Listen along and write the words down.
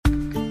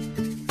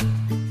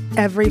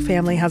Every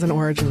family has an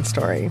origin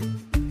story,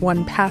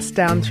 one passed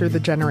down through the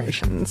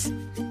generations.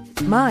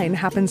 Mine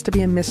happens to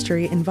be a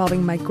mystery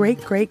involving my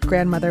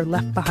great-great-grandmother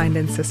left behind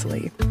in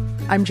Sicily.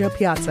 I'm Jo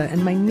Piazza,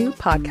 and my new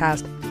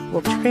podcast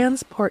will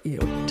transport you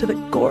to the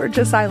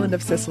gorgeous island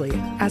of Sicily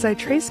as I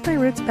trace my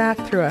roots back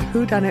through a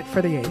whodunit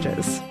for the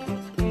ages.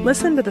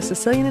 Listen to The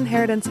Sicilian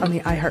Inheritance on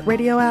the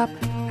iHeartRadio app,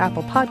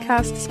 Apple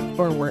Podcasts,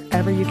 or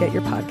wherever you get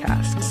your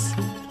podcasts.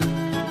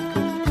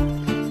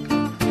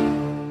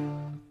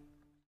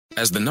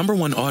 As the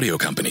 #1 audio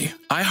company,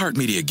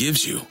 iHeartMedia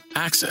gives you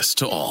access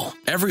to all.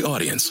 Every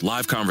audience,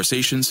 live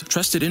conversations,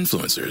 trusted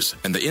influencers,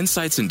 and the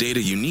insights and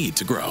data you need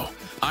to grow.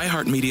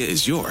 iHeartMedia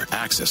is your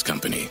access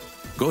company.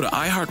 Go to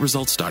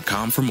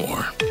iHeartResults.com for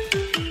more.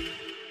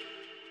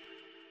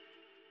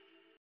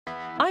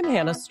 I'm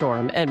Hannah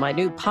Storm, and my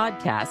new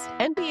podcast,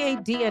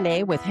 NBA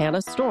DNA with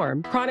Hannah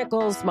Storm,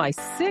 chronicles my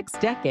 6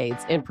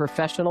 decades in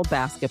professional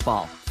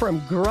basketball.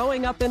 From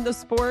growing up in the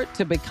sport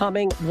to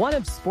becoming one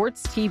of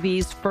sports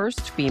TV's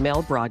first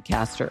female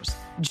broadcasters.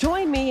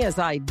 Join me as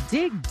I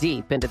dig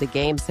deep into the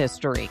game's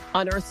history,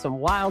 unearth some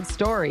wild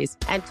stories,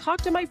 and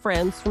talk to my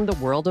friends from the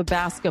world of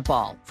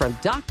basketball, from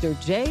Dr.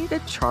 J to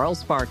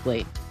Charles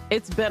Barkley.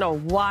 It's been a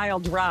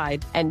wild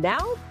ride, and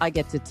now I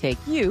get to take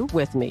you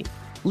with me.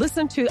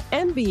 Listen to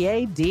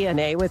NBA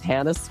DNA with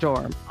Hannah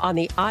Storm on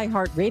the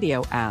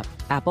iHeartRadio app,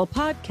 Apple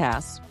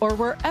Podcasts, or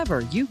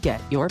wherever you get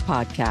your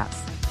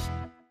podcasts.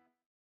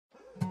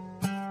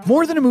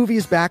 More Than a Movie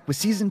is back with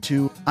Season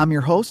 2. I'm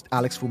your host,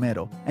 Alex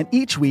Fumero, and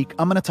each week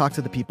I'm going to talk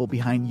to the people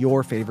behind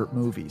your favorite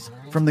movies.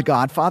 From The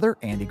Godfather,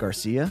 Andy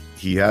Garcia.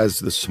 He has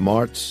the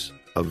smarts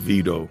of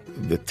Vito,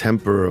 the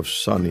temper of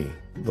Sonny,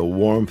 the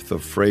warmth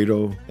of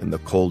Fredo, and the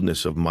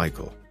coldness of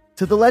Michael.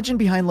 To the legend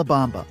behind La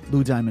Bamba,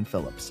 Lou Diamond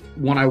Phillips.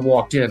 When I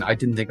walked in, I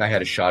didn't think I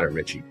had a shot at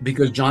Richie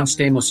because John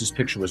Stamos'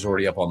 picture was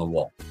already up on the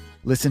wall.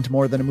 Listen to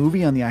More Than a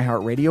Movie on the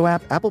iHeartRadio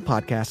app, Apple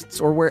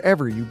Podcasts, or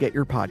wherever you get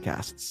your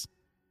podcasts.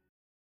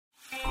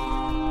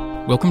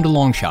 Welcome to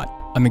Longshot.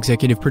 I'm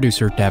executive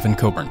producer Davin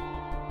Coburn.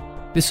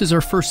 This is our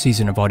first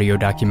season of audio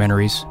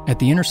documentaries at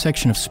the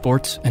intersection of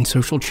sports and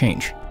social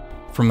change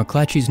from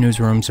McClatchy's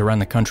newsrooms around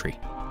the country.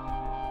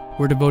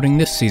 We're devoting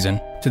this season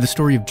to the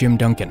story of Jim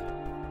Duncan,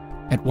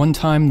 at one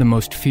time the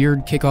most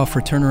feared kickoff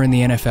returner in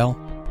the NFL,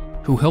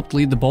 who helped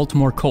lead the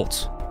Baltimore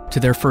Colts to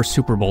their first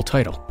Super Bowl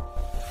title.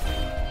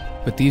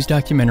 But these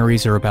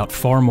documentaries are about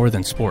far more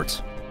than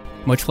sports,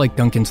 much like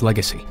Duncan's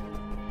legacy.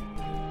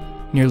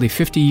 Nearly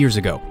 50 years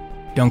ago,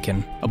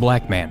 Duncan, a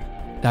black man,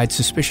 died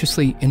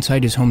suspiciously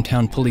inside his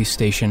hometown police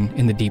station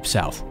in the Deep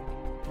South.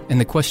 And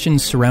the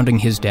questions surrounding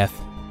his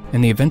death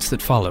and the events that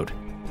followed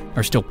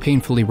are still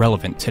painfully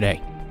relevant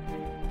today.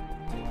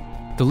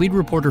 The lead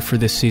reporter for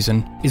this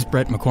season is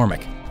Brett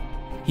McCormick.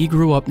 He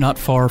grew up not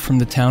far from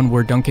the town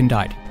where Duncan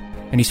died,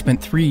 and he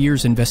spent 3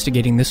 years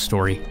investigating this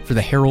story for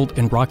the Herald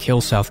in Rock Hill,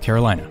 South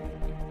Carolina.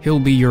 He'll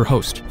be your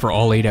host for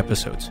all 8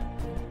 episodes.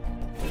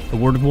 A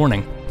word of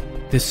warning,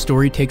 this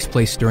story takes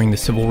place during the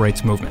Civil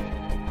Rights Movement.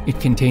 It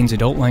contains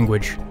adult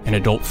language and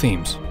adult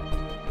themes.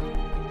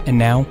 And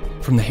now,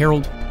 from the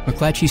Herald,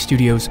 McClatchy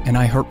Studios, and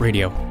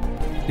iHeartRadio,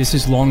 this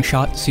is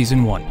Longshot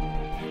Season 1,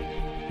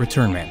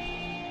 Return Man.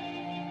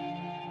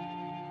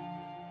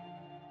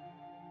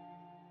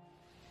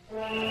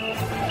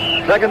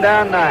 Second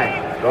down,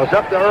 9. Goes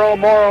up to Earl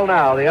Morrall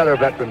now, the other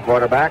veteran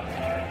quarterback.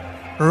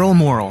 Earl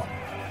Morrall,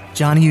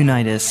 Johnny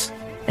Unitas,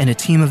 and a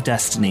team of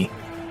destiny.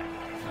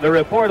 The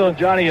report on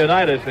Johnny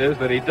Unitas is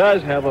that he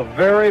does have a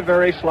very,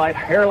 very slight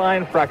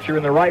hairline fracture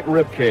in the right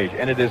rib cage,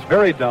 and it is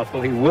very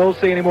doubtful he will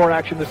see any more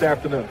action this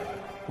afternoon.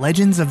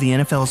 Legends of the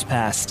NFL's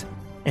past,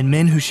 and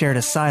men who shared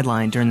a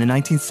sideline during the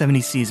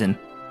 1970 season,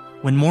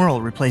 when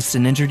Morrall replaced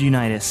an injured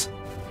Unitas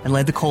and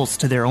led the Colts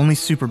to their only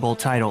Super Bowl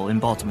title in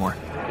Baltimore.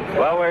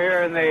 Well, we're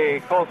here in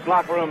the Colts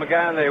locker room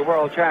again, the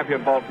world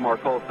champion Baltimore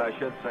Colts, I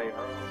should say.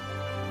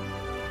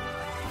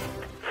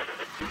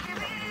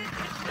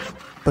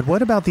 But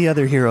what about the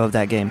other hero of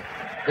that game?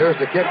 Here's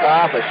the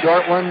kickoff, a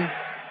short one.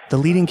 The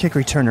leading kick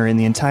returner in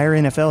the entire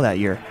NFL that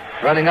year.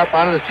 Running up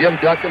on it is Jim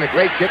Duncan, a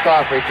great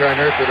kickoff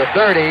returner to the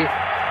 30.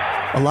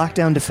 A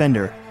lockdown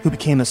defender who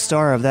became a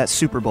star of that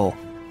Super Bowl,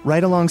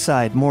 right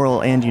alongside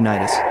Morrall and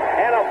Unitas.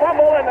 And a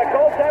fumble, and the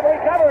Colts have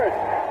recovered.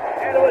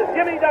 And it was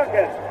Jimmy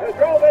Duncan who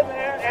drove in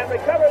there and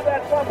recovered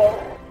that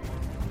fumble.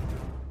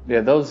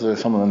 Yeah, those are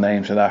some of the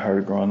names that I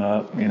heard growing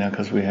up,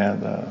 because we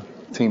had the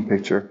team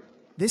picture.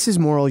 This is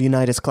Morrall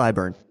Unitas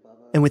Clyburn,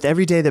 and with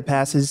every day that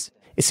passes,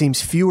 it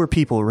seems fewer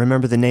people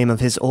remember the name of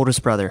his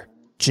oldest brother,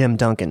 Jim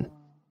Duncan.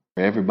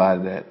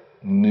 Everybody that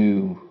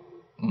knew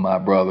my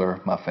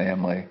brother, my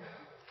family,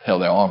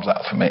 held their arms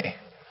out for me.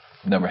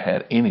 Never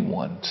had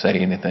anyone say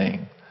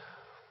anything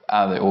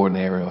out of the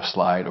ordinary or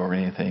slight or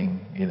anything,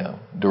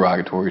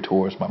 derogatory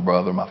towards my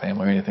brother, my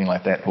family, or anything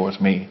like that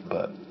towards me.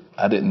 But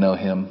I didn't know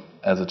him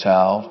as a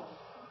child.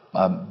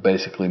 I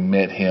basically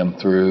met him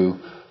through,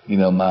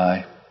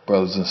 my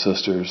brothers and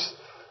sisters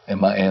and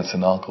my aunts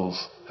and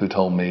uncles who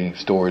told me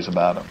stories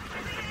about him.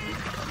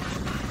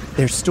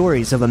 They're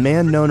stories of a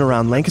man known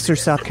around Lancaster,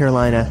 South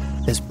Carolina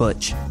as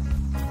Butch.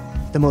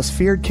 the most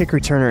feared kick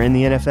returner in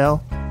the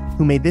NFL,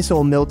 who made this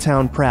old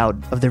Milltown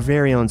proud of their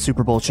very own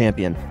Super Bowl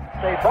champion.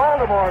 The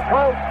Baltimore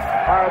Colts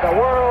are the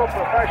world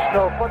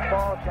professional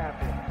football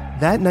champions.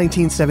 That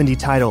 1970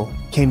 title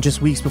came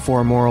just weeks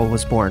before Morrill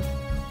was born.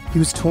 He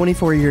was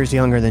 24 years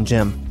younger than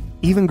Jim,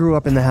 even grew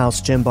up in the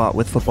house Jim bought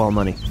with football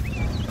money.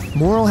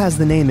 Morrill has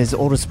the name his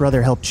oldest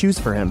brother helped choose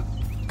for him,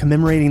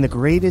 commemorating the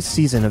greatest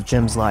season of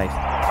Jim's life. A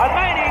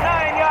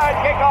 99-yard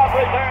kickoff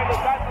return to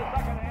start the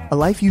second half. A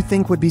life you'd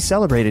think would be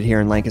celebrated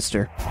here in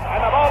Lancaster.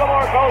 And the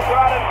Baltimore Colts are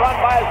out in front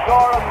by a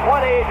score of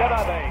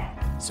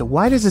 20-0. So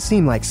why does it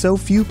seem like so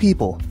few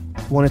people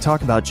want to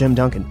talk about Jim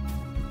Duncan?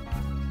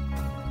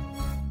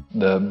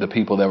 The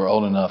people that were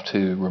old enough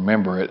to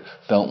remember it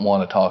don't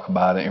want to talk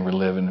about it and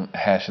relive and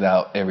hash it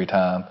out every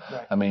time.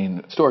 Right. I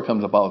mean, the story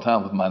comes up all the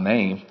time with my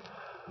name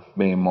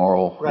being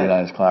Morrill, right.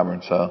 Leonidas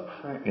Clyburn. So,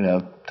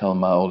 right. Telling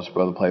my oldest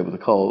brother played with the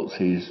Colts,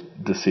 he's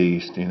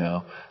deceased,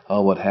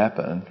 Oh, what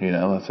happened?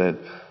 I said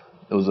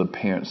it was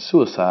apparent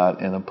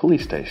suicide in a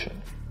police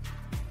station.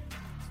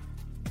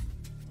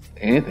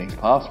 Anything's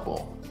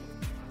possible.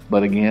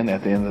 But again,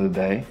 at the end of the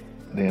day,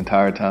 the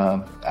entire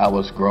time I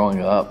was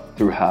growing up,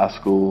 through high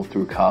school,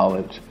 through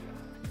college,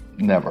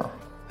 never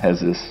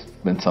has this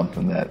been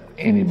something that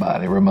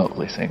anybody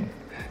remotely seemed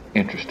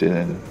interested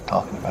in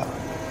talking about.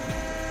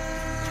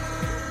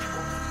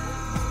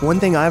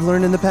 One thing I've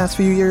learned in the past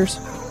few years,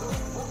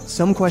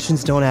 some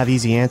questions don't have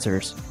easy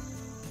answers,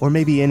 or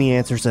maybe any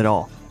answers at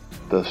all.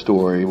 The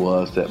story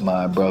was that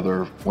my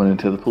brother went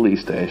into the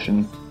police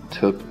station,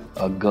 took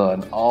a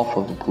gun off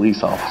of a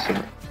police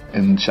officer,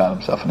 and shot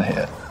himself in the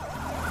head.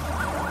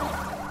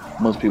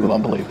 Most people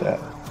don't believe that.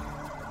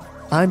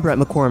 I'm Brett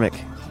McCormick,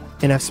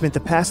 and I've spent the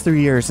past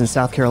 3 years in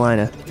South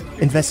Carolina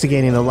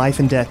investigating the life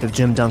and death of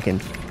Jim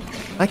Duncan.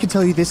 I can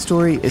tell you this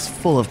story is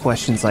full of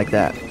questions like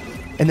that,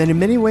 and that in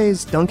many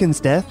ways, Duncan's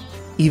death,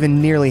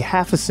 even nearly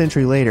half a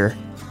century later,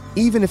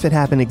 even if it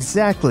happened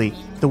exactly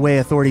the way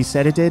authorities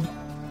said it did,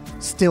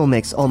 still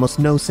makes almost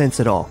no sense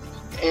at all.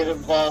 It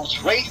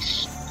involves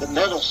race, the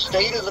mental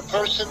state of the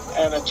person,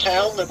 and a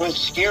town that was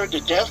scared to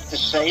death to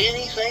say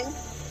anything.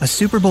 A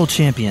Super Bowl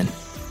champion,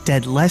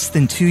 dead less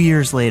than 2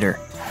 years later.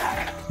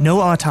 No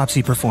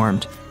autopsy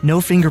performed, no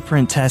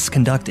fingerprint tests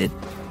conducted,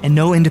 and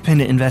no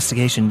independent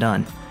investigation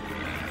done.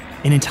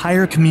 An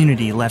entire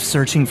community left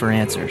searching for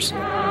answers.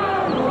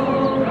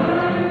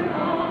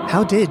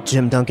 How did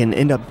Jim Duncan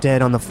end up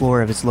dead on the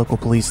floor of his local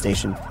police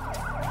station?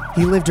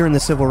 He lived during the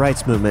Civil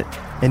Rights Movement,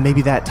 and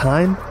maybe that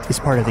time is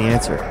part of the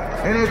answer.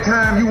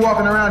 Anytime you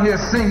walking around here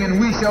singing,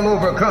 "We shall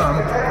overcome,"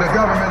 the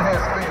government has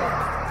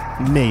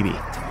failed. Maybe.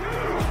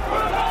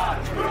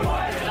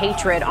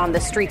 Hatred on the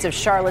streets of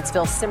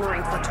Charlottesville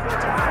simmering for 20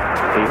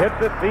 years. He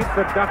hits it, beats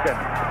it, Duncan.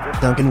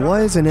 Duncan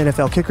was an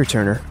NFL kick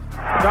returner.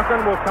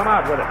 Duncan will come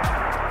out with it.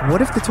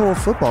 What if the toll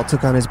football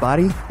took on his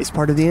body is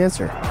part of the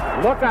answer?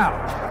 Look out!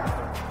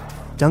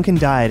 Duncan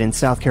died in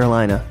South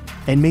Carolina,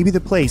 and maybe the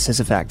place is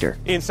a factor.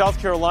 In South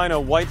Carolina, a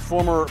white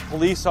former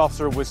police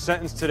officer was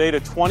sentenced today to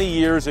 20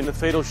 years in the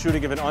fatal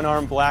shooting of an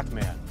unarmed black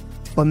man.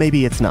 But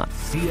maybe it's not.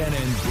 CNN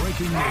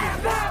breaking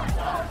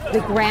news.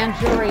 The grand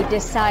jury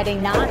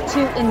deciding not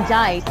to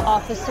indict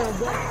Officer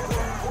Wilson.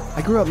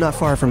 I grew up not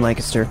far from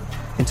Lancaster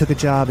and took a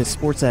job as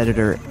sports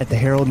editor at the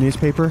Herald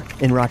newspaper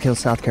in Rock Hill,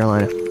 South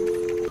Carolina.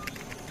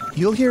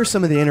 You'll hear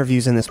some of the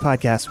interviews in this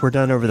podcast were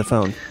done over the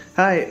phone.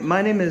 Hi,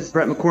 my name is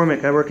Brett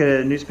McCormick. I work at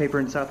a newspaper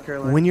in South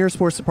Carolina. When you're a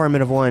sports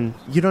department of one,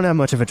 you don't have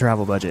much of a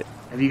travel budget.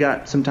 Have you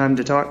got some time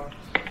to talk?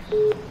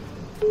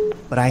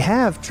 But I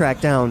have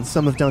tracked down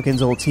some of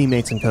Duncan's old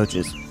teammates and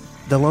coaches,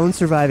 the lone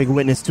surviving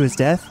witness to his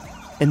death,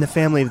 and the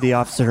family of the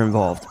officer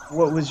involved.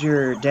 What was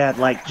your dad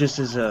like just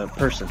as a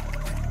person?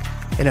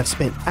 And I've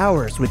spent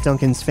hours with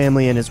Duncan's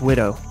family and his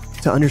widow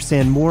to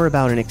understand more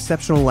about an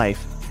exceptional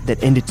life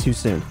that ended too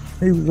soon.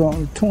 He was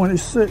only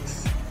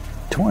 26.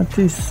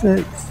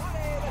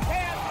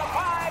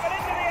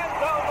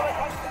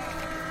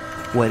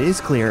 What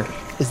is clear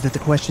is that the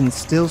questions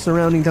still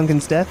surrounding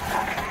Duncan's death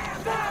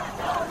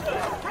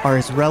are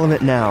as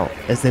relevant now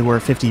as they were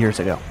 50 years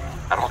ago.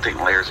 I don't think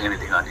there's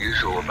anything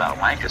unusual about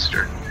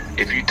Lancaster.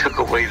 If you took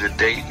away the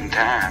date and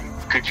time,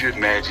 could you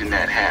imagine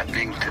that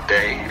happening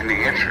today? And the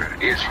answer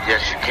is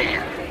yes, you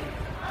can.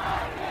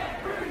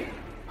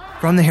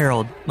 From the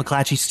Herald,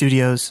 McClatchy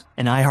Studios,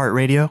 and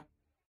iHeartRadio,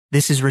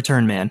 this is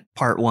Return Man,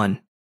 Part 1,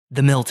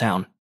 The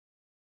Milltown.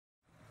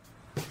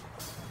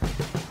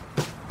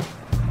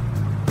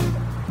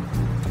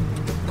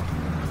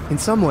 In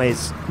some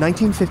ways,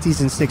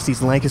 1950s and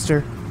 60s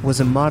Lancaster was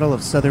a model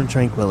of Southern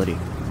tranquility.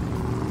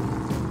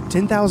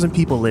 10,000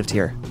 people lived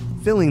here,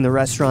 filling the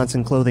restaurants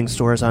and clothing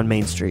stores on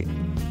Main Street.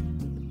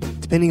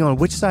 Depending on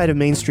which side of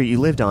Main Street you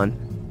lived on,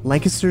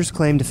 Lancaster's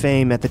claim to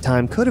fame at the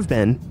time could have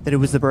been that it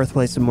was the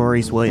birthplace of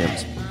Maurice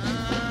Williams.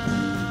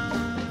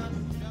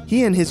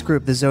 He and his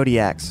group, the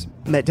Zodiacs,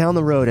 met down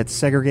the road at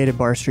segregated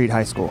Bar Street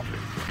High School.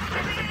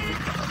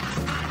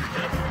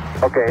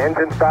 Okay,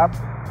 engine stop.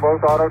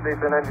 Both auto,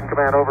 decent engine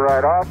command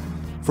override off.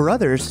 For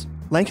others,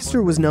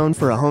 Lancaster was known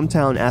for a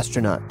hometown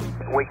astronaut.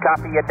 We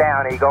copy you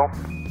down, Eagle.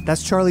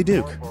 That's Charlie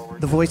Duke,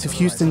 the voice of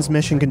Houston's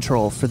mission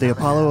control for the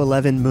Apollo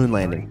 11 moon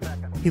landing.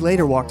 He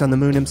later walked on the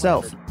moon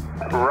himself.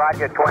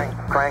 Roger,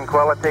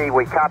 Tranquility.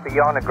 We copy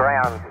you on the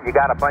ground. You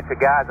got a bunch of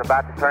guys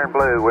about to turn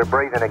blue. We're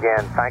breathing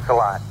again. Thanks a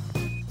lot.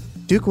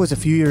 Duke was a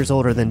few years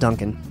older than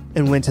Duncan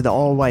and went to the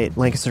all-white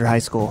Lancaster High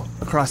School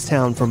across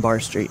town from Barr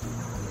Street.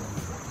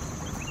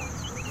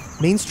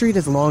 Main Street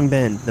has long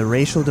been the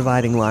racial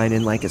dividing line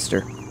in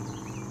Lancaster.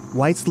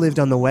 Whites lived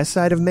on the west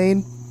side of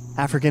Main,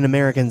 African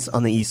Americans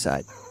on the east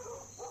side.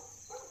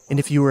 And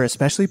if you were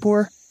especially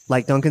poor,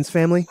 like Duncan's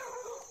family,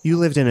 you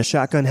lived in a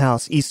shotgun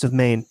house east of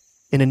Main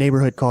in a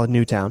neighborhood called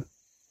Newtown.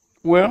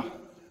 Well,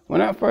 when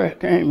I first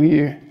came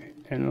here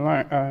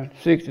in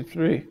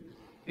 63,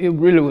 it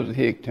really was a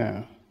hick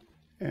town.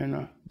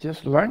 And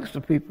just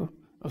Lancaster people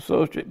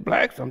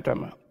blacks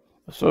sometimes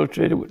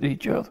associated with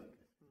each other.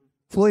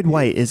 Floyd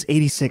White is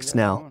 86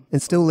 now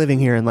and still living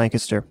here in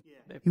Lancaster.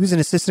 He was an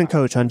assistant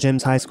coach on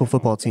Jim's high school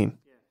football team.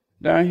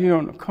 Down here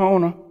on the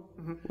corner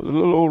was a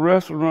little old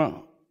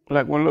restaurant,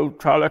 like one little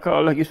trolley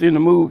car like you see in the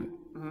movie.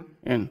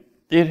 And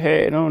it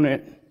had on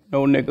it,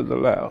 no niggas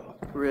allowed.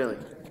 Really?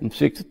 In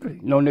 63,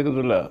 no niggas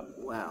allowed.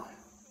 Wow.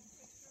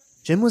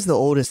 Jim was the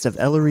oldest of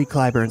Ellery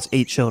Clyburn's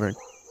 8 children.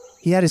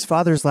 He had his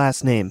father's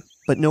last name,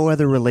 but no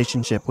other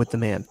relationship with the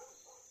man.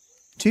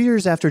 2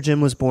 years after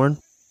Jim was born,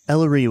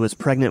 Ellery was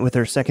pregnant with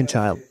her second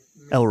child,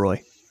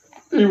 Elroy.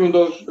 Even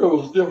though it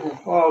was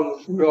different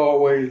fathers, we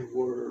always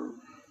were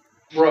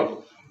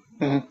brothers,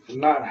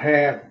 not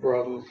half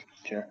brothers.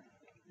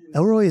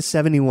 Elroy is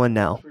 71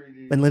 now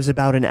and lives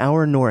about an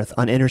hour north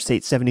on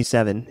Interstate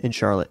 77 in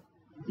Charlotte.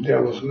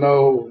 There was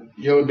no,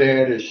 your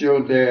dad is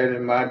your dad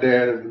and my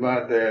dad is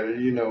my dad.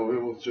 You know,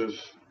 it was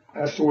just,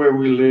 that's the way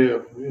we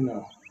lived, you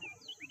know.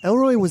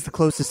 Elroy was the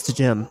closest to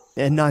Jim,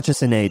 and not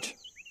just in age.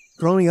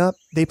 Growing up,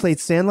 they played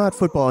sandlot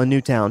football in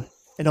Newtown,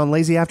 and on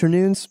lazy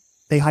afternoons,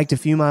 they hiked a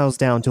few miles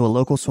down to a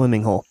local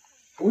swimming hole.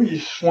 We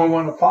used to swim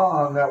in a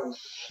pond that was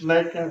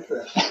snake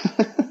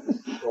infested.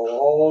 Go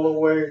all the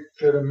way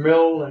to the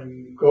middle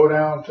and go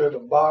down to the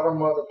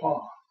bottom of the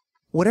pond.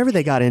 Whatever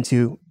they got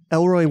into,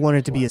 Elroy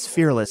wanted to be as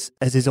fearless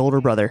as his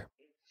older brother.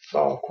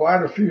 Saw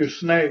quite a few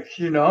snakes.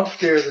 You know, I'm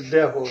scared to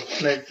death of a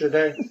snake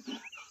today.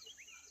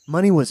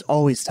 Money was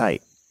always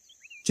tight.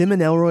 Jim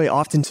and Elroy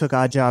often took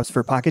odd jobs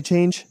for pocket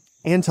change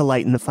and to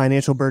lighten the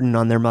financial burden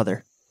on their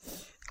mother.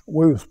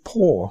 We was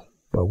poor,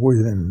 but we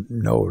didn't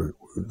know that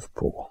we was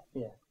poor.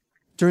 Yeah.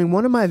 During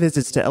one of my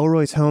visits to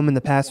Elroy's home in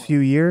the past few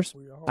years,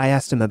 I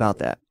asked him about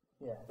that.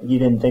 Yeah. You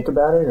didn't think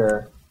about it,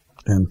 or?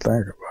 Didn't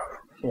think about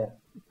it. Yeah.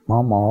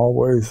 Mama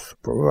always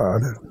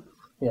provided.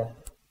 Yeah.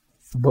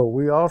 But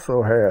we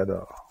also had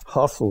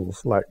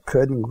hustles like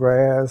cutting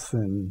grass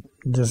and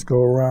just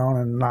go around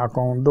and knock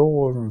on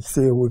doors and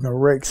see if we can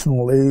rake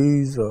some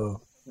leaves. You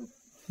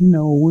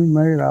know, we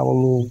made our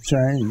little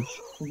change.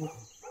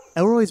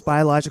 Elroy's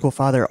biological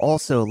father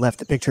also left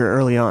the picture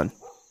early on,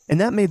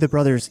 and that made the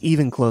brothers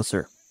even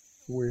closer.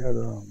 We had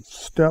a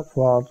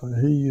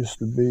stepfather. He used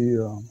to be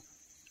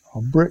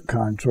a brick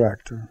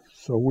contractor.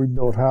 So we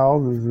built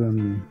houses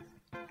in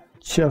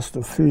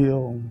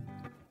Chesterfield,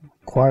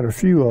 quite a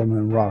few of them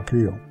in Rock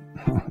Hill.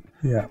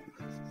 Yeah.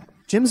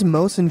 Jim's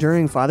most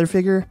enduring father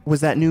figure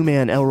was that new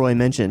man Elroy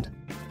mentioned,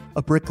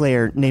 a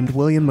bricklayer named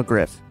William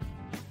McGriff.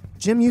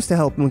 Jim used to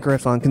help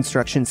McGriff on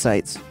construction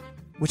sites,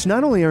 which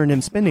not only earned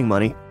him spending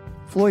money,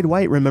 Floyd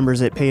White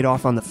remembers it paid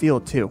off on the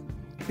field too.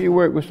 He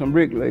worked with some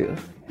bricklayers,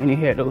 and he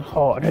had those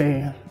hard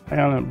hands,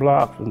 handling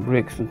blocks and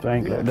bricks and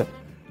things like that.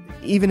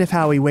 Even if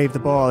how he waved the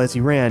ball as he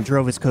ran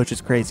drove his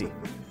coaches crazy.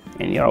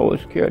 And he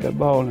always carried that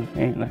ball in his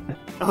hand like that.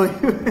 Oh,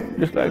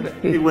 just like that.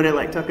 He wouldn't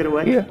like tuck it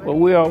away? Yeah, well,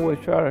 we always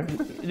try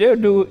to, they'll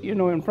do it, you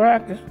know, in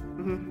practice,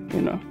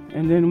 you know,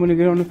 and then when they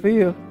get on the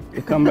field,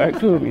 they come back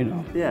to him, you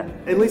know. Yeah,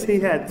 at least he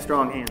had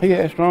strong hands. He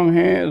had strong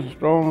hands, a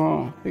strong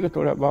arm. He could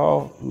throw that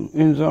ball from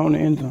end zone to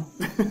end zone.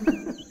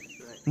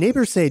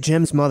 Neighbors say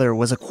Jim's mother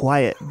was a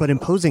quiet but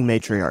imposing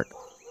matriarch.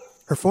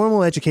 Her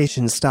formal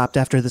education stopped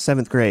after the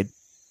 7th grade,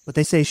 but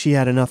they say she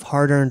had enough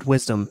hard-earned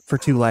wisdom for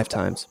 2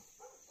 lifetimes.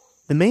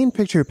 The main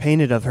picture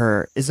painted of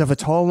her is of a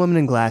tall woman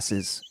in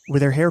glasses,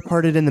 with her hair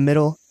parted in the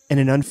middle and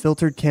an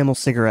unfiltered Camel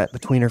cigarette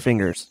between her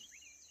fingers.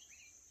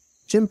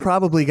 Jim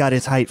probably got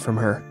his height from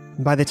her,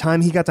 and by the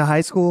time he got to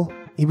high school,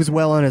 he was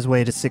well on his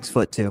way to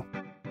 6'2".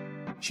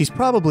 She's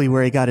probably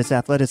where he got his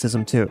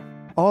athleticism too.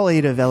 All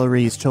 8 of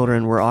Ellery's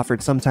children were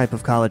offered some type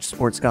of college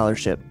sports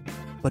scholarship,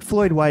 but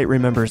Floyd White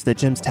remembers that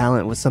Jim's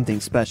talent was something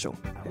special.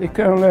 He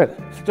kind of let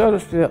stutter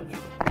step.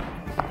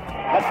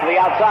 Cuts to the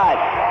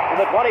outside. To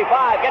the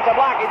 25, gets a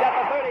block, he's at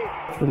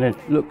the 30. And then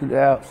look to the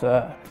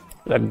outside,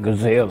 like a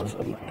gazelle or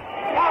something. Down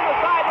the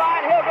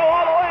sideline, he'll go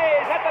all the way.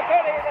 He's at the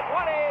 30, the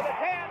 20, the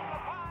 10,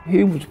 the 5.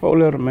 He was a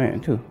 4-letter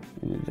man, too,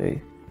 in the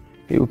day.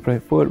 He would play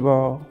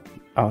football,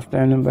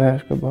 outstanding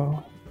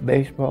basketball,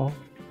 baseball,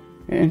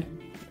 and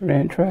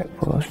ran track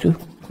for us, too.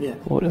 Yeah.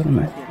 4-letter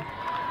man.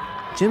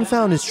 Jim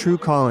found his true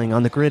calling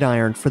on the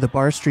gridiron for the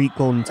Barr Street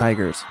Golden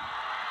Tigers,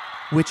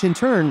 which in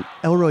turn,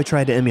 Elroy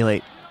tried to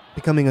emulate,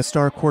 becoming a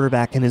star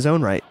quarterback in his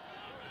own right.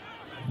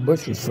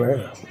 Butch was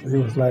fast. He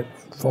was like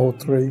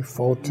 4'3",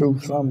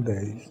 4'2" some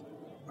days.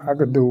 I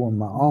could do it with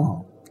my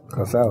arm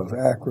because I was an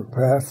accurate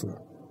passer.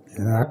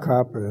 And I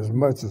copied as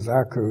much as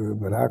I could,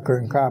 but I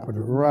couldn't copy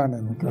the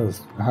running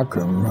because I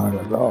couldn't run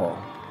at all.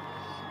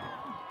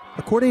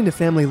 According to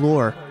family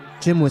lore,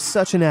 Jim was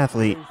such an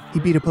athlete, he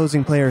beat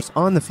opposing players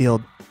on the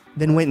field,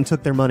 then went and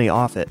took their money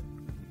off it.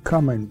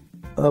 Coming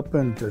up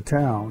into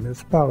town,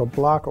 it's about a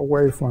block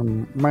away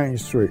from Main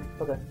Street.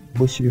 Okay.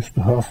 Bush used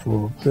to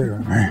hustle up there,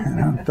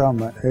 man. I'm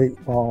talking about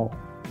 8-ball,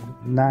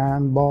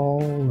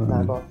 9-ball, and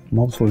 9-ball.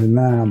 Mostly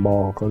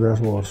 9-ball because that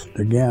was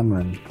the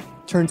gambling.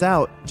 Turns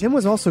out, Jim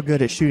was also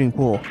good at shooting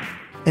pool,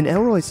 and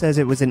Elroy says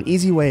it was an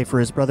easy way for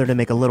his brother to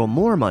make a little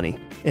more money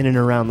in and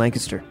around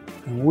Lancaster.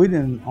 And we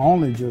didn't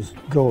only just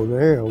go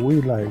there,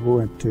 we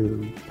went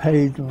to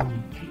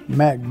Pageland,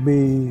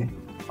 McBee,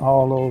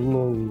 all those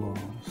little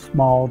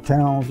small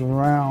towns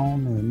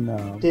around.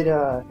 And Did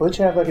Butch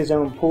have his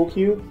own pool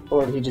cue,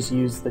 or did he just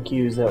use the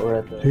cues that were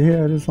at the... He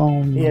had his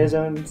own... He had his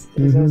own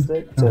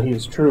stick? So he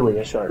was truly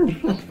a shark.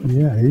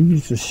 Yeah, he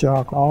used to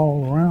shark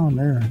all around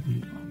there.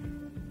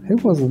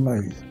 It was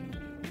amazing.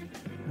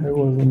 It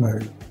was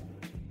amazing.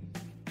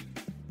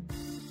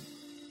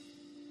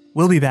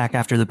 We'll be back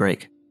after the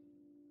break.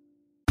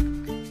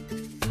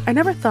 I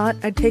never thought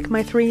I'd take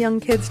my 3 young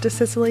kids to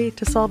Sicily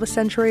to solve a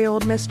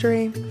century-old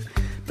mystery.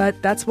 But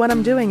that's what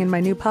I'm doing in my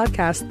new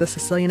podcast, The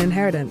Sicilian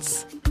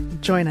Inheritance.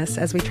 Join us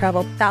as we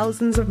travel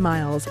thousands of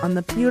miles on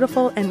the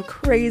beautiful and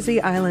crazy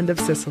island of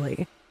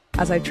Sicily,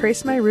 as I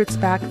trace my roots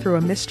back through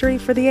a mystery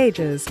for the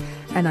ages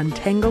and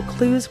untangle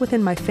clues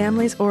within my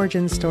family's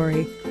origin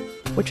story,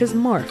 which has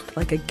morphed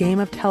like a game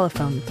of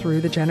telephone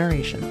through the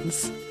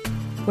generations.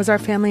 Was our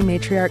family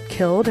matriarch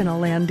killed in a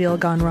land deal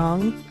gone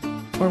wrong?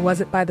 Or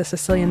was it by the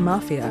Sicilian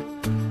mafia?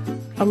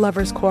 A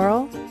lover's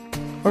quarrel?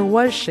 Or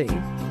was she,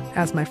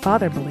 as my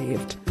father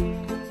believed,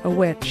 a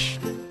witch?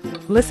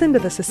 Listen to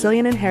The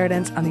Sicilian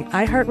Inheritance on the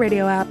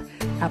iHeartRadio app,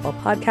 Apple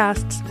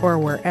Podcasts, or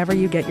wherever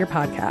you get your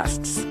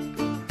podcasts.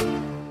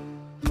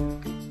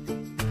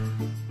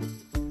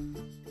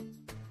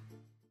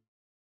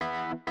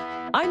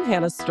 I'm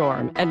Hannah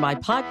Storm, and my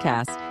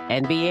podcast,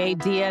 NBA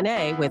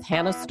DNA with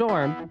Hannah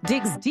Storm,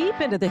 digs deep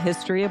into the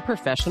history of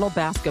professional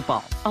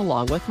basketball,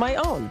 along with my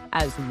own,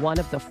 as one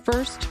of the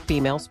first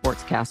female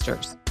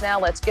sportscasters. Now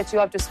let's get you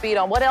up to speed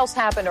on what else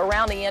happened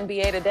around the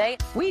NBA today.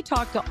 We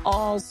talk to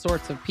all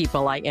sorts of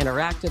people I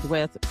interacted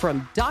with,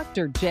 from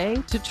Dr.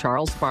 J to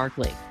Charles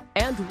Barkley,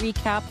 and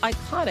recap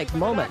iconic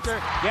moments.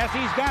 Yes,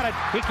 he's got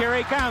it. Here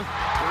he comes.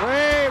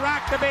 We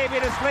rock the baby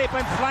to sleep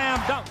and slam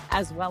dunk.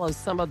 As well as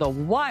some of the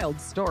wild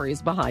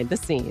stories behind the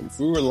scenes.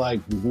 We were like,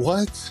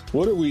 what?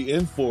 What are we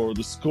in for?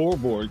 The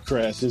scoreboard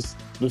crashes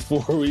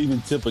before we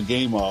even tip a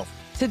game off.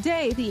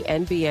 Today, the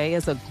NBA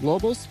is a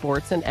global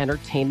sports and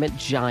entertainment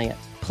giant.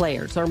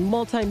 Players are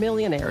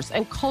multimillionaires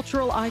and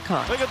cultural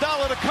icons.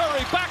 Iguodala to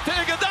Curry, back to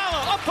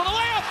Iguodala, up for the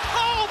layup.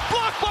 Oh,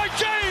 blocked by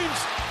James.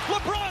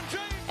 LeBron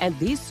James. And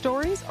these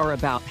stories are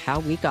about how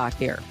we got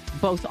here,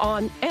 both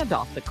on and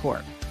off the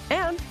court.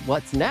 And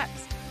what's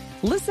next?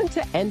 Listen to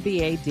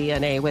NBA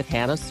DNA with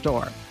Hannah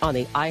Storm on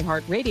the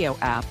iHeartRadio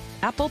app,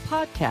 Apple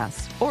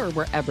Podcasts, or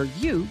wherever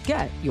you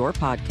get your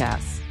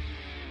podcasts.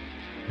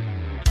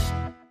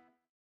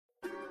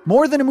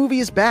 More Than a Movie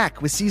is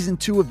back with Season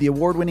 2 of the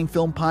award-winning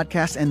film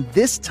podcast, and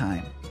this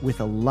time with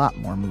a lot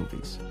more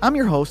movies. I'm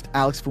your host,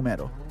 Alex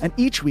Fumero, and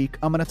each week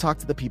I'm going to talk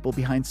to the people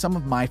behind some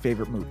of my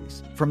favorite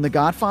movies. From The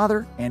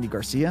Godfather, Andy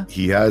Garcia.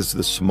 He has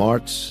the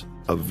smarts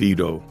of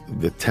Vito,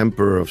 the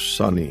temper of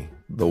Sonny,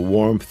 the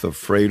warmth of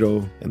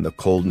Fredo, and the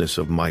coldness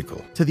of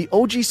Michael. To the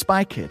OG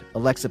Spy Kid,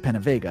 Alexa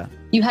Penavega.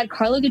 You had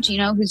Carla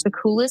Gugino, who's the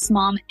coolest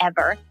mom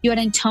ever. You had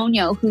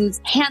Antonio, who's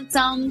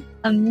handsome,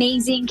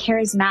 amazing,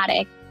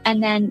 charismatic.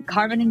 And then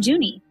Carmen and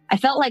Junie. I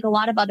felt like a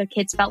lot of other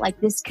kids felt like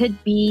this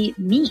could be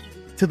me.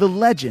 To the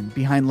legend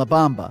behind La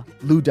Bamba,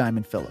 Lou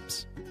Diamond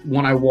Phillips.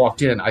 When I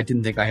walked in, I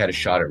didn't think I had a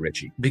shot at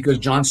Richie because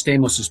John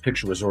Stamos'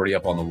 picture was already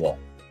up on the wall.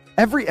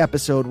 Every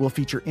episode will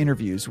feature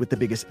interviews with the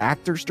biggest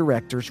actors,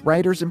 directors,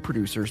 writers, and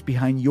producers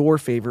behind your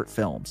favorite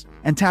films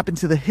and tap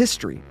into the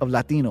history of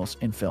Latinos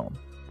in film.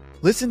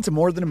 Listen to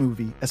More Than a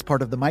Movie as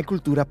part of the My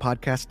Cultura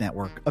podcast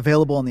network,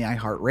 available on the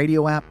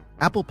iHeartRadio app,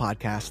 Apple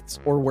Podcasts,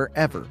 or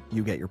wherever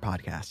you get your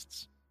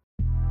podcasts.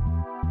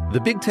 The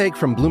Big Take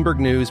from Bloomberg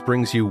News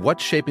brings you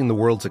what's shaping the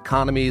world's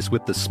economies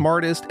with the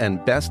smartest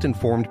and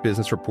best-informed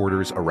business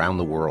reporters around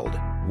the world.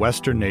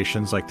 Western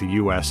nations like the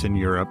U.S. and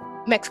Europe.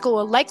 Mexico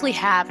will likely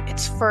have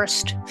its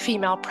first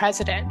female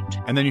president.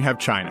 And then you have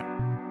China.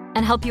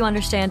 And help you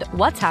understand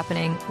what's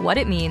happening, what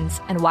it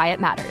means, and why it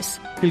matters.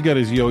 He'll get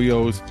his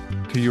yo-yos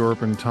to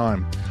Europe in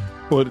time.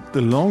 But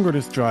the longer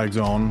this drags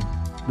on,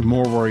 the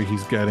more worry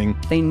he's getting.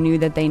 They knew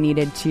that they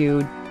needed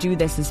to do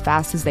this as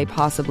fast as they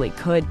possibly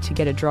could to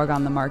get a drug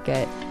on the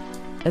market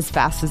as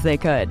fast as they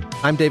could.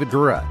 I'm David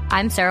Gura.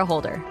 I'm Sarah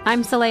Holder.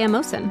 I'm Saleha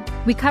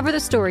Mohsen. We cover the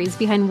stories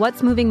behind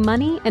what's moving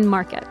money and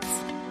markets.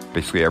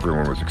 Basically,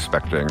 everyone was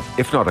expecting,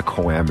 if not a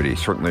calamity,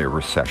 certainly a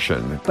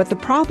recession. But the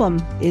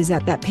problem is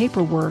that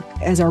paperwork,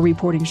 as our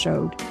reporting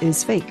showed,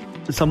 is fake.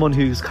 someone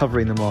who's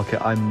covering the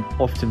market, I'm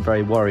often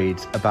very worried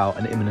about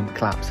an imminent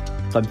collapse.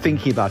 So I'm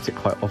thinking about it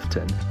quite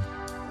often.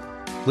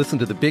 Listen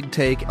to The Big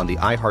Take on the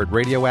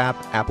iHeartRadio app,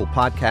 Apple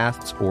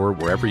Podcasts, or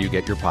wherever you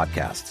get your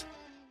podcasts.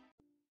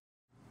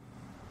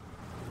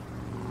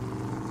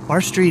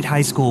 Bar Street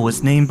High School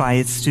was named by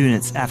its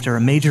students after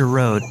a major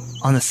road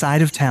on the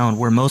side of town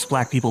where most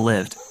black people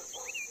lived.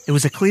 It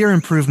was a clear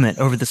improvement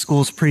over the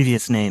school's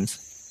previous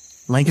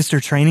names, Lancaster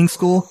Training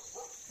School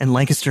and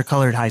Lancaster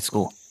Colored High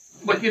School.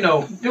 But,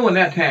 during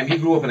that time, you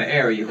grew up in an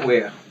area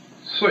where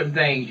certain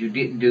things you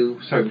didn't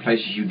do, certain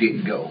places you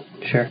didn't go.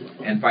 Sure.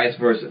 And vice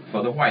versa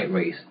for the white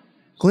race.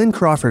 Glenn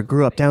Crawford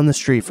grew up down the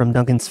street from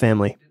Duncan's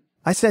family.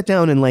 I sat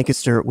down in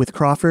Lancaster with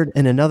Crawford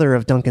and another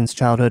of Duncan's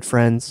childhood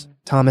friends,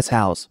 Thomas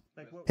Howes.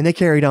 And they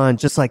carried on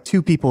just like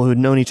two people who'd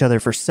known each other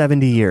for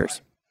 70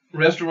 years.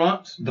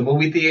 Restaurants, the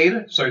movie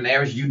theater, certain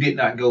areas you did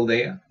not go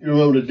there. You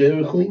remember the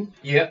Dairy Queen?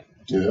 Yep.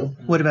 Yeah.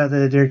 What about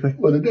the Dairy Queen?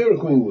 Well, the Dairy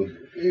Queen was...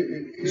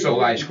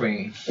 sold ice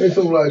cream. They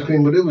sold ice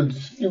cream, but it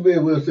was, you may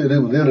well say it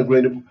was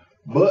integrated,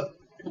 but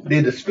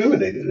they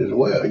discriminated as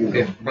well.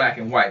 If black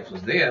and whites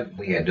was there,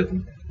 we had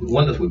different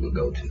windows we would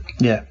go to.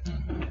 Yeah.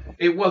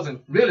 It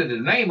wasn't really, the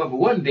name of it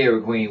wasn't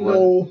Dairy Queen,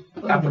 was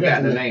it? I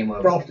forgot the name of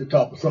it. Frosted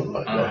Top or something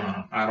like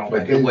that. I don't know.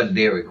 It wasn't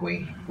Dairy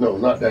Queen. No,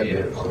 not that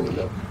Dairy Queen,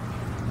 no.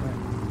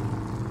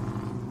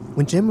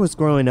 When Jim was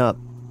growing up,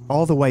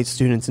 all the white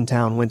students in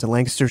town went to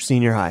Lancaster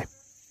Senior High.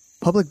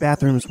 Public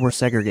bathrooms were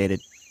segregated,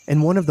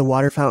 and one of the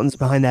water fountains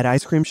behind that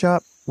ice cream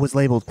shop was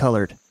labeled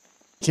colored.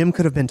 Jim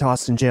could have been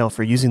tossed in jail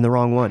for using the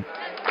wrong one.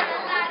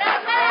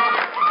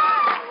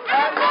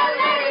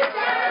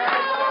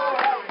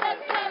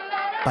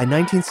 By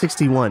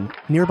 1961,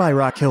 nearby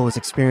Rock Hill was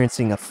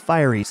experiencing a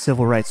fiery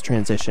civil rights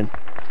transition.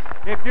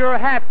 If you're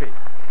happy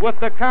with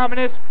the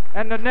communists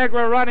and the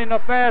Negro running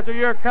affairs of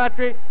your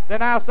country,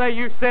 then I'll say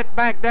you sit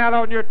back down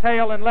on your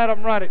tail and let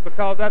them run it,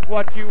 because that's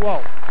what you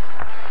want.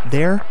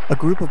 There, a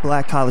group of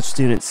black college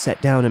students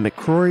sat down at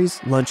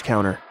McCrory's lunch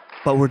counter,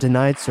 but were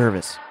denied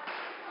service.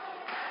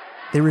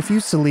 They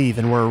refused to leave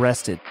and were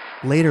arrested,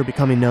 later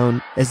becoming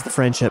known as the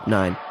Friendship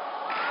Nine.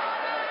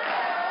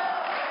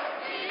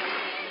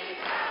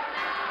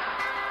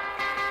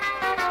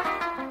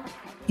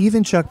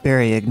 Even Chuck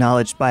Berry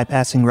acknowledged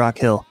bypassing Rock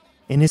Hill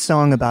in his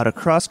song about a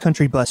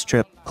cross-country bus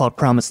trip called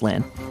Promised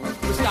Land.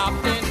 We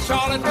stopped in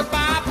Charlotte but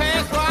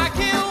bypassed Rock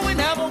Hill, we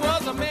never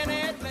was a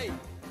minute late.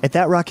 At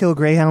that Rock Hill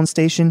Greyhound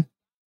station,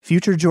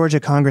 future Georgia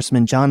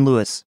Congressman John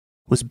Lewis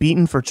was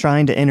beaten for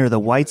trying to enter the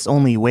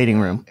whites-only waiting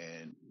room.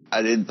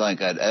 I didn't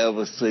think I'd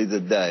ever see the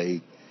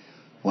day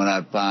when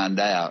I'd find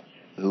out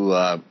who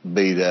I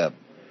beat up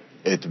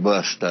at the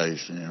bus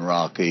station in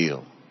Rock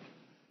Hill.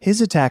 His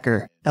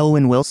attacker,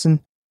 Elwyn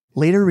Wilson,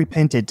 later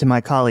repented to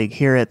my colleague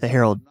here at the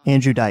Herald,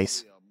 Andrew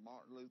Dice.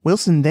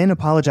 Wilson then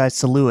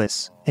apologized to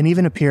Lewis and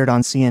even appeared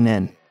on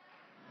CNN.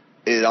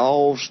 It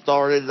all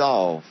started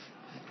off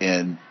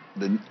in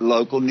the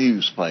local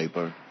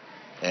newspaper,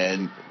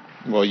 and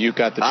well, you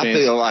got the chance. I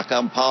feel like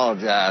I'm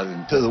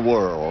apologizing to the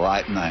world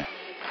right now.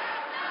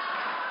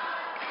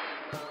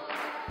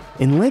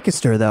 In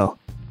Lancaster, though,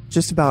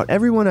 just about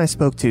everyone I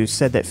spoke to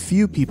said that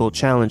few people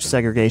challenged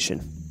segregation.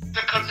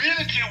 The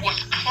community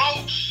was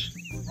close.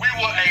 We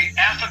were an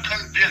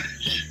African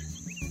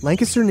village.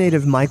 Lancaster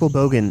native Michael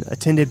Bogan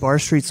attended Bar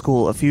Street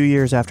School a few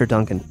years after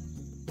Duncan.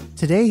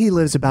 Today he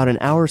lives about an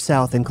hour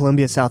south in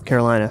Columbia, South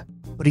Carolina,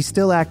 but he's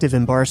still active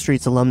in Bar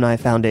Street's Alumni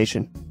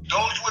Foundation.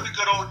 Those were the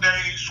good old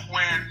days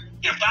when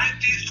if I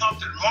did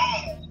something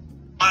wrong,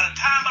 by the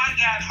time I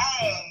got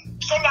home,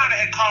 somebody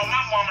had called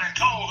my mama and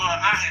told her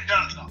I had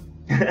done something.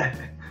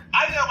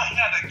 I never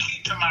had a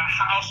key to my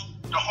house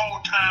the whole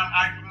time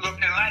I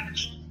lived in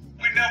Lancaster.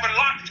 We never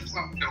locked the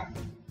front door.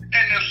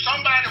 And if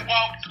somebody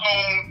walked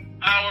on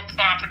our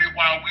property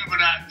while we were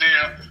not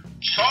there,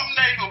 some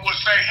neighbor would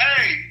say,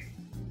 hey,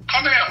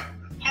 come here,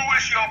 who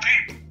is your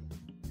people?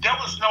 There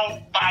was no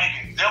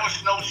fighting, there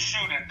was no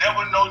shooting, there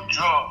were no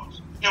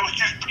drugs. It was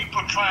just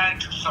people trying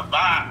to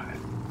survive.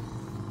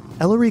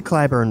 Ellery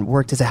Clyburn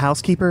worked as a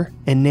housekeeper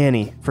and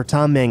nanny for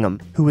Tom Mangum,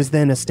 who was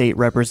then a state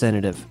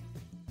representative.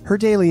 Her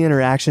daily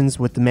interactions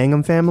with the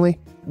Mangum family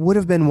would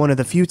have been one of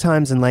the few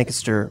times in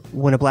Lancaster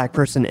when a black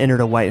person entered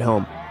a white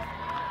home.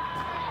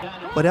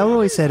 But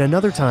Elroy said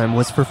another time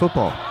was for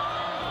football,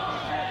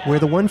 where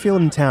the one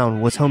field in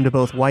town was home to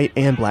both white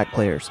and black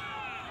players.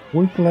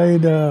 We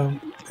played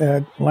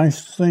at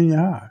Lancaster Senior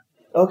High.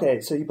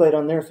 Okay, so you played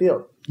on their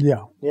field?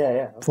 Yeah. Yeah.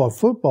 Okay. For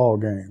football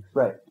games.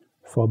 Right.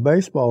 For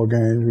baseball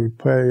games, we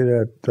played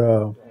at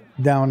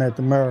down at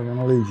the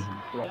American Legion.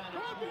 Right.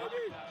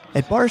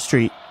 At Bar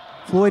Street,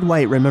 Floyd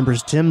White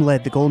remembers Jim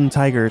led the Golden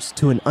Tigers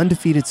to an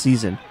undefeated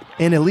season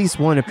and at least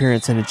one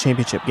appearance in a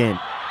championship game.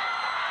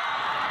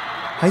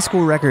 High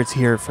school records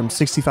here from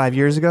 65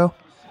 years ago,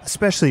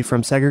 especially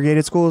from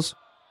segregated schools,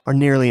 are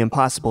nearly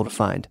impossible to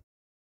find.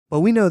 But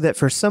we know that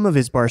for some of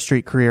his Bar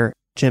Street career,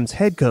 Jim's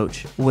head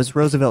coach was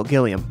Roosevelt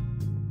Gilliam.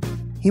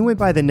 He went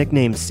by the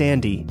nickname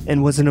Sandy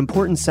and was an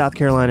important South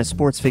Carolina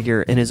sports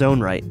figure in his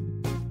own right.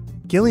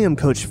 Gilliam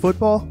coached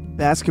football,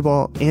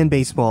 basketball, and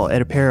baseball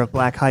at a pair of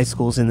black high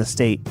schools in the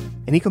state,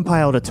 and he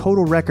compiled a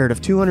total record of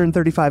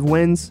 235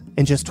 wins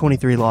and just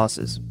 23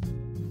 losses.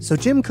 So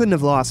Jim couldn't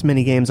have lost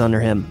many games under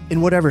him in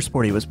whatever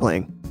sport he was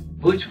playing.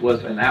 Butch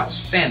was an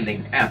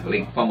outstanding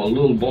athlete from a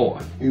little boy.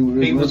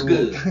 He was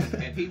good.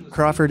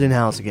 Crawford in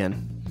house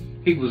again.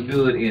 He was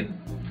good in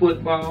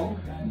football,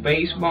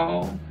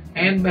 baseball,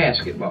 and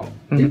basketball.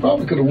 He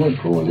probably could have won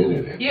pro in any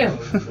of that. Yeah.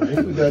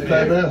 He was that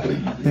type of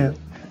athlete. Yeah.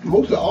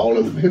 Most of all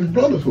of his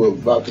brothers were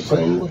about the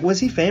same way.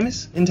 Was he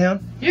famous in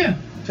town? Yeah.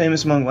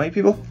 Famous among white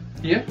people?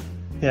 Yeah.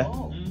 Yeah.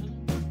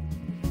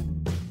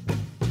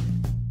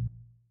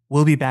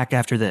 We'll be back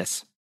after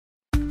this.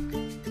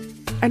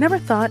 I never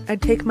thought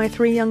I'd take my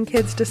 3 young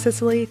kids to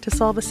Sicily to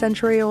solve a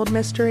century-old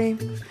mystery.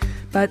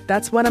 But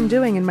that's what I'm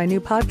doing in my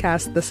new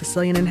podcast, The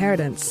Sicilian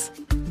Inheritance.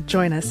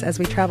 Join us as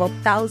we travel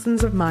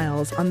thousands of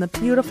miles on the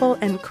beautiful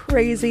and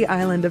crazy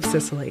island of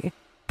Sicily,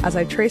 as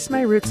I trace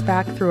my roots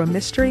back through a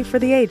mystery for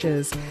the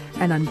ages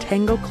and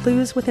untangle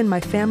clues within my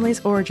family's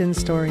origin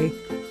story,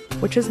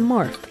 which has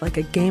morphed like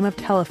a game of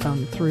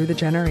telephone through the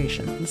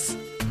generations.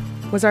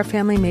 Was our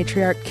family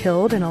matriarch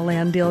killed in a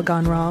land deal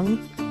gone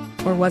wrong?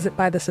 Or was it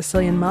by the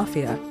Sicilian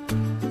mafia?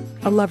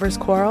 A lover's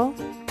quarrel?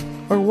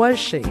 Or was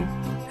she,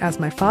 as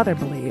my father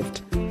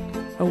believed,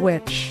 a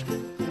witch?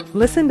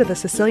 Listen to The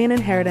Sicilian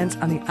Inheritance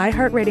on the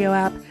iHeartRadio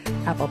app,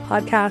 Apple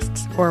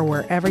Podcasts, or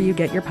wherever you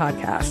get your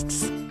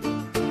podcasts.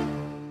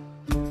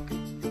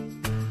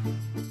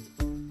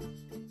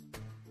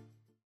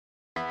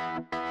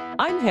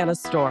 I'm Hannah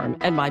Storm,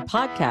 and my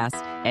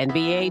podcast,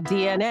 NBA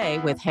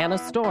DNA with Hannah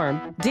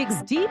Storm, digs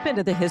deep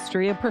into the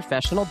history of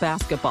professional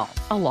basketball,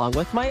 along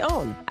with my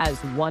own, as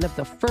one of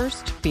the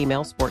first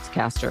female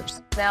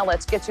sportscasters. Now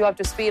let's get you up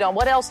to speed on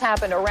what else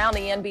happened around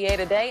the NBA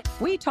today.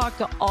 We talk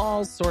to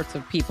all sorts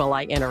of people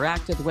I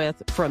interacted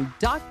with, from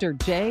Dr.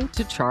 J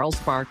to Charles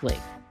Barkley,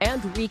 and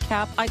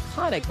recap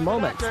iconic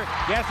moments.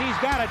 Yes, he's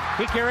got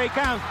it. Here he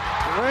comes.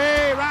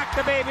 Way rock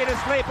the baby to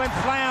sleep and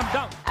slam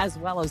dunk. As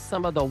well as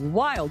some of the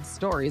wild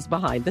stories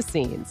behind the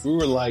scenes. We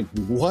were like,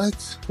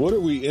 what? What are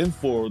we in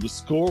for? The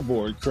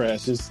scoreboard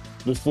crashes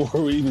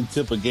before we even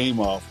tip a game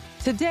off.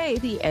 Today,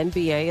 the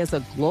NBA is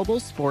a global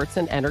sports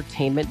and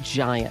entertainment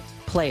giant.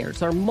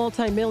 Players are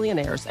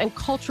multimillionaires and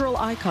cultural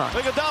icons.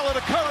 Iguodala to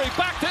Curry,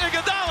 back to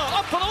Iguodala,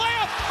 up for the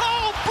layup.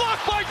 Oh,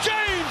 blocked by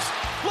James.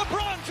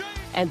 LeBron James.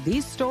 And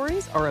these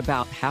stories are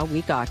about how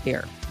we got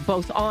here,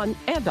 both on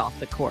and off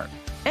the court.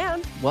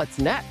 And what's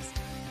next?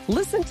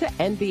 Listen to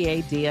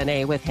NBA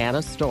DNA with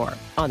Hannah Storm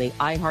on the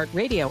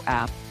iHeartRadio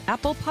app,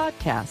 Apple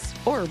Podcasts,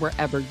 or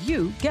wherever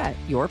you get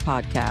your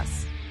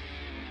podcasts.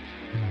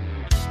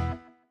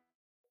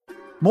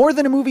 More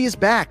Than a Movie is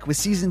back with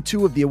Season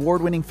 2 of the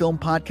award-winning film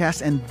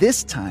podcast, and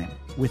this time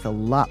with a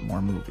lot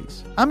more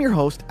movies. I'm your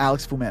host,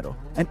 Alex Fumero,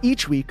 and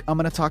each week I'm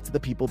going to talk to the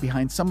people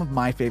behind some of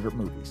my favorite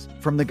movies.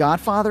 From The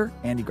Godfather,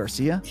 Andy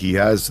Garcia. He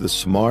has the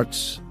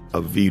smarts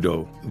of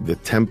Vito, the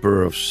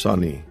temper of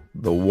Sonny,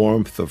 the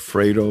warmth of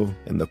Fredo,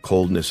 and the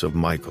coldness of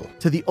Michael.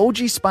 To the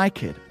OG Spy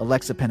Kid,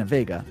 Alexa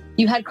Penavega.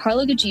 You had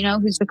Carla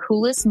Gugino, who's the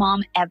coolest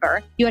mom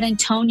ever. You had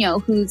Antonio,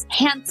 who's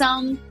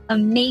handsome,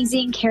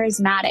 amazing,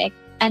 charismatic.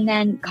 And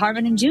then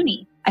Carvin and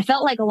Junie. I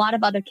felt like a lot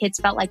of other kids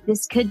felt like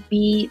this could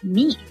be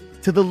me.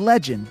 To the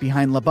legend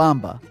behind La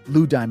Bamba,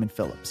 Lou Diamond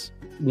Phillips.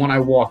 When I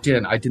walked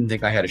in, I didn't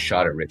think I had a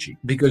shot at Richie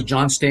because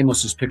John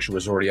Stamos' picture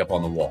was already up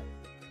on the wall.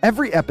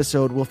 Every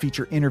episode will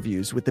feature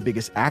interviews with the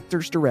biggest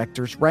actors,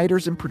 directors,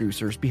 writers, and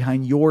producers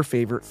behind your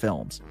favorite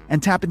films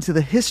and tap into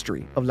the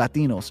history of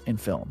Latinos in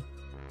film.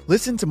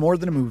 Listen to More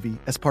Than a Movie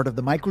as part of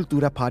the My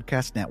Cultura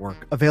podcast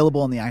network,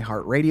 available on the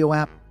iHeartRadio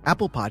app,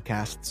 Apple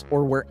Podcasts,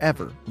 or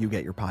wherever you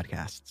get your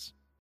podcasts.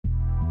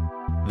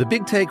 The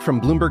Big Take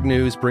from Bloomberg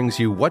News brings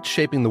you what's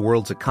shaping the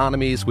world's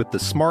economies with the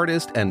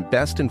smartest and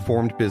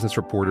best-informed business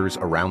reporters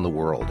around the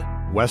world.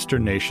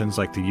 Western nations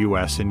like the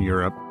U.S. and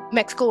Europe.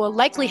 Mexico will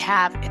likely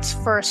have its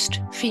first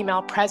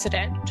female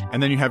president.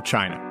 And then you have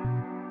China.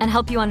 And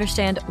help you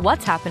understand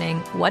what's happening,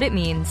 what it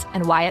means,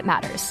 and why it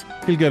matters.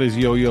 He'll get his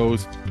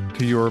yo-yos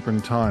to Europe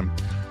in time.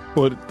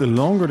 But the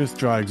longer this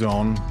drags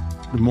on,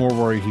 the more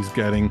worry he's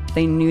getting.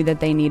 They knew that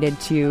they needed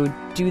to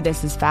do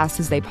this as fast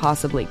as they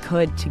possibly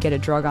could to get a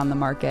drug on the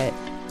market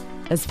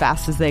as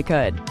fast as they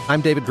could.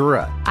 I'm David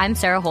Gura. I'm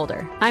Sarah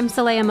Holder. I'm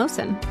Saleha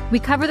Mohsin. We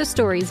cover the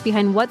stories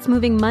behind what's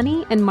moving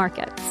money and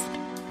markets.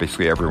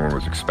 Basically, everyone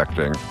was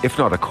expecting, if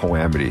not a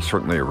calamity,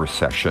 certainly a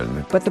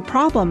recession. But the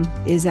problem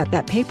is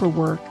that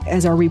paperwork,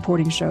 as our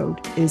reporting showed,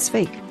 is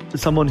fake.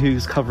 As someone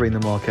who's covering the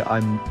market,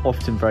 I'm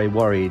often very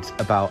worried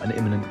about an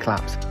imminent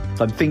collapse.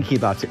 So I'm thinking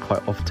about it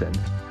quite often.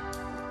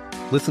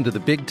 Listen to The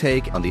Big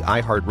Take on the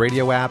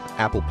iHeartRadio app,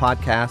 Apple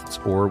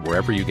Podcasts, or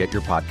wherever you get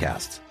your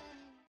podcasts.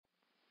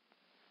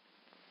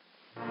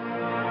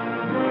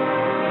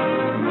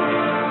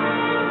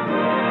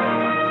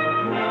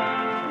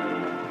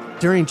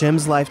 During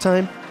Jim's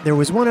lifetime, there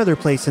was one other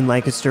place in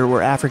Lancaster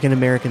where African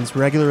Americans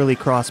regularly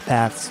crossed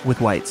paths with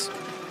whites.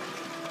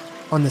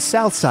 On the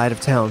south side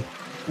of town,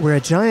 where a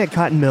giant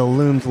cotton mill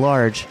loomed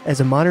large as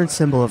a modern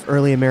symbol of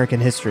early American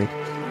history.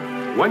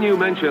 When you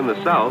mention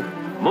the South,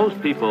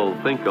 most people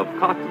think of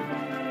cotton.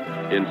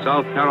 In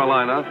South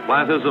Carolina,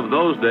 planters of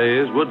those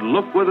days would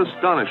look with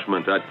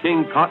astonishment at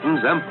King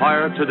Cotton's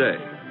empire today.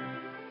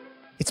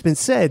 It's been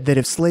said that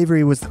if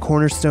slavery was the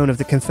cornerstone of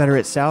the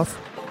Confederate South,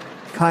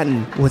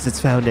 cotton was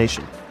its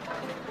foundation.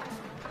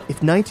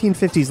 If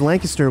 1950s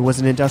Lancaster was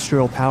an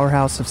industrial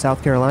powerhouse of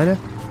South Carolina,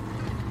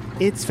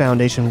 its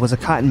foundation was a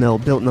cotton mill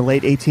built in the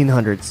late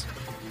 1800s.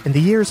 In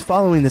the years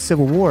following the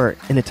Civil War,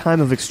 in a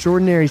time of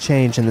extraordinary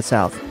change in the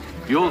South.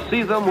 You'll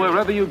see them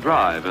wherever you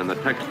drive in the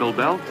textile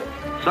belt.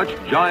 Such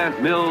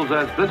giant mills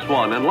as this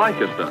one in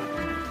Lancaster,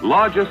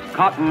 largest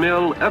cotton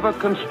mill ever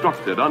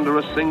constructed under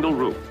a single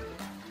roof.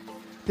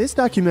 This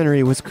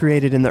documentary was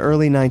created in the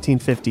early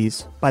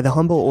 1950s by the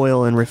Humble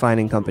Oil and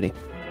Refining Company.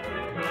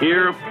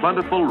 Here,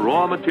 plentiful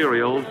raw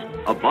materials,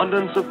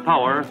 abundance of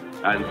power,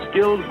 and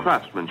skilled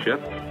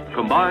craftsmanship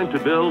combine to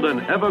build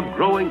an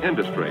ever-growing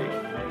industry,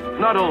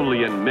 not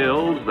only in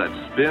mills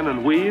that spin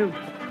and weave,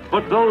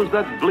 but those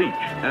that bleach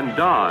and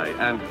dye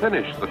and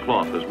finish the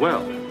cloth as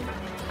well.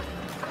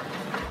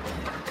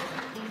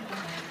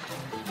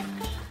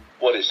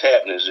 What has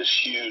happened is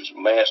this huge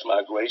mass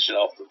migration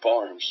off the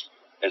farms,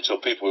 and so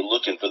people are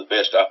looking for the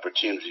best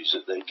opportunities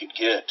that they could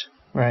get.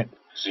 Right.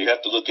 So you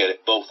have to look at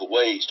it both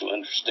ways to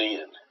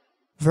understand.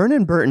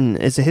 Vernon Burton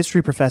is a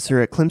history professor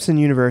at Clemson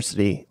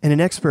University and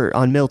an expert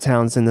on mill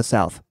towns in the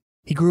South.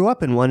 He grew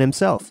up in one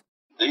himself.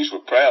 These were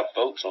proud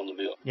folks on the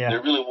mill. Yeah.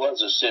 There really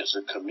was a sense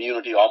of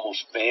community,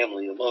 almost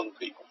family among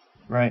people.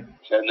 Right.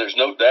 And there's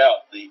no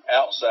doubt the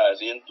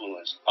outsized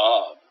influence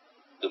of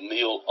the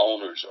mill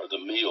owners or the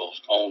mills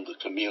on the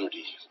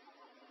community.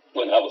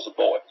 When I was a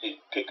boy, we'd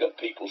pick up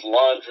people's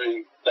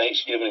laundry.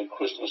 Thanksgiving and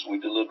Christmas, we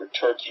delivered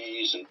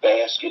turkeys and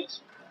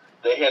baskets.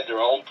 They had their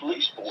own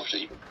police force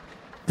even.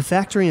 The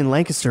factory in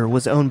Lancaster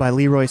was owned by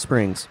Leroy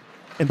Springs,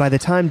 and by the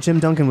time Jim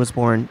Duncan was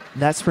born,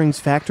 that Springs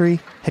factory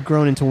had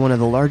grown into one of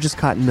the largest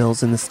cotton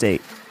mills in the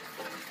state.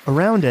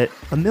 Around it,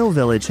 a mill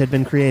village had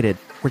been created,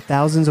 where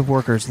thousands of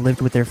workers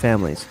lived with their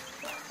families.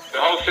 The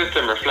whole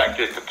system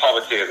reflected the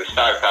poverty of the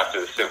South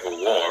after the Civil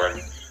War,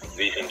 and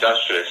these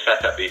industrialists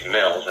set up these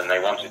mills, and they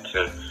wanted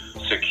to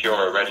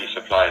secure a ready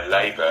supply of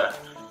labor.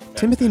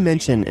 Timothy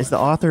Minchin is the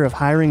author of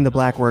Hiring the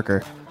Black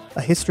Worker,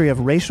 a history of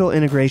racial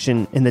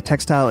integration in the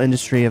textile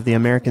industry of the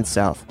American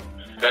South.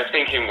 Their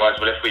thinking was,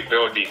 well, if we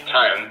build these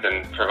towns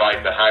and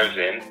provide the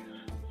housing,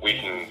 we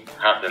can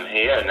have them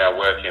here and they'll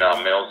work in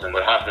our mills, and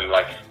we'll have them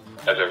like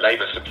as a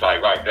labor supply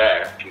right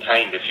there,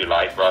 contained, if you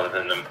like, rather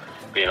than them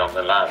being on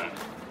the land.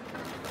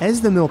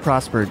 As the mill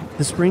prospered,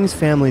 the Springs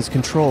family's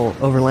control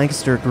over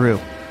Lancaster grew.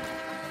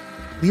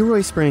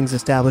 Leroy Springs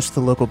established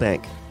the local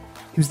bank.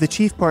 He was the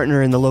chief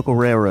partner in the local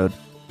railroad,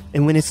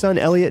 and when his son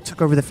Elliot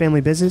took over the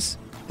family business,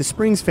 the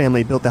Springs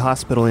family built the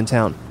hospital in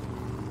town.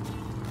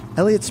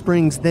 Elliott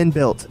Springs then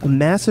built a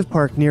massive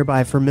park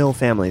nearby for mill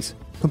families,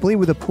 complete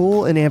with a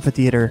pool and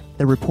amphitheater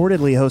that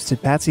reportedly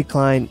hosted Patsy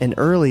Cline and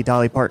early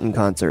Dolly Parton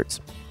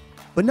concerts.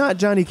 But not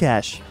Johnny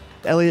Cash.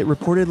 Elliott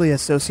reportedly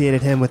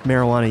associated him with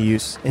marijuana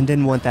use and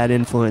didn't want that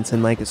influence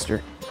in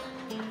Lancaster.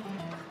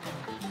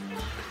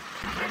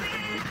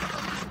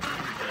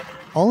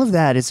 All of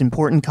that is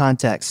important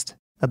context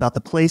about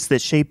the place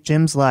that shaped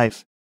Jim's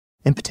life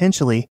and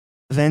potentially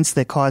events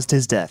that caused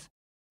his death.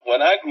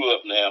 When I grew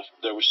up now,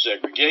 there was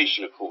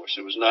segregation, of course.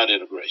 It was not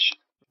integration.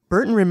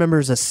 Burton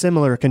remembers a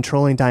similar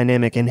controlling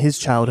dynamic in his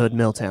childhood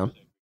mill town.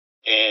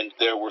 And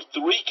there were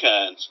three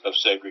kinds of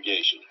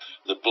segregation.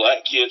 The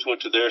black kids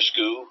went to their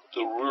school,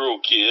 the rural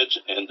kids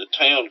and the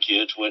town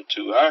kids went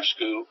to our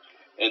school,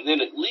 and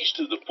then at least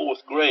to the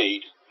fourth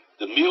grade,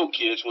 the mill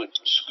kids went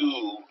to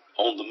school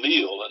on the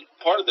mill, and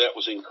part of that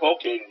was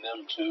inculcating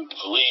them to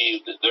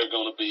believe that they're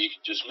going to be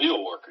just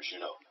mill workers, you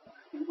know.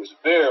 It was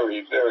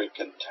very, very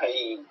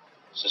contained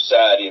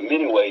society, in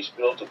many ways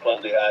built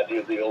upon the idea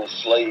of the old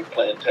slave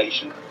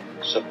plantation,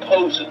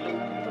 supposedly.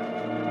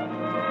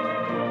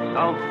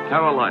 South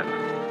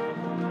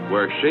Carolina,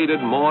 where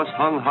shaded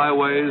moss-hung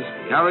highways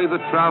carry the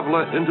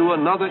traveler into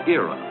another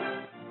era.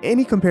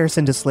 Any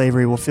comparison to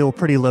slavery will feel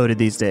pretty loaded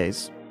these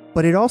days,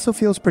 but it also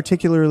feels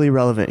particularly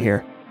relevant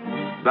here.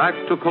 Back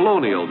to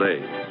colonial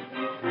days,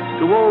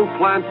 to old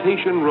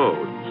plantation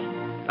roads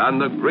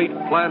and the great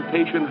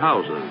plantation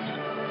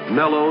houses,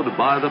 mellowed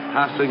by the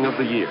passing of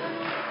the years.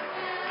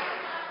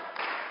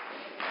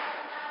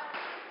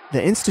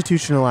 The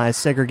institutionalized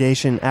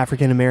segregation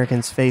African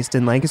Americans faced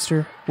in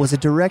Lancaster was a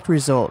direct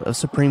result of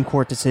Supreme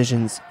Court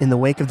decisions in the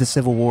wake of the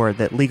Civil War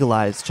that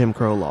legalized Jim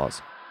Crow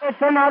laws.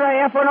 It's another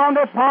effort on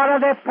the part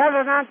of the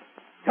president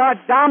to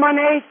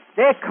dominate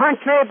the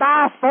country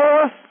by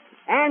force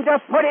and to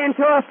put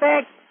into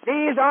effect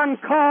these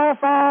uncalled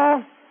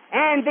for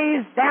and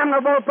these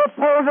damnable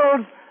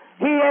proposals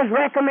he has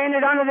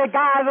recommended under the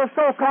guise of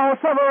so-called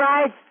civil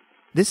rights.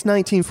 This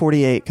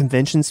 1948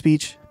 convention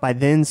speech by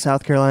then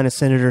South Carolina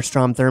Senator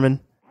Strom Thurmond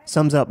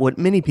sums up what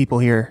many people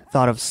here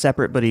thought of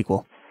separate but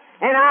equal.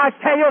 And I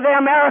tell you, the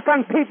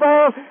American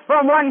people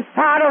from one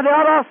side or the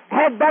other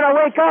had better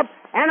wake up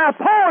and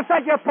oppose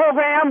such a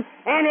program,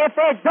 and if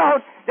they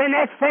don't, the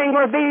next thing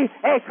will be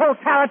a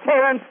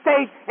totalitarian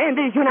state in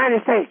these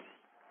United States.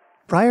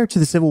 Prior to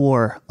the Civil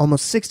War,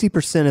 almost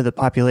 60% of the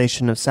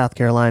population of South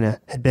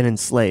Carolina had been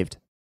enslaved.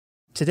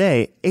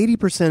 Today,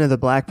 80% of the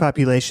black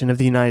population of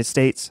the United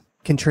States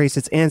can trace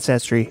its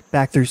ancestry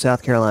back through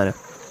South Carolina.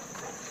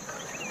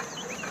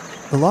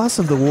 The loss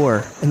of the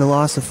war and the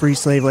loss of free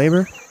slave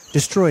labor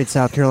destroyed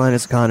South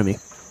Carolina's economy.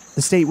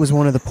 The state was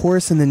one of the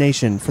poorest in the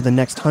nation for the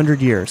next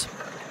 100 years.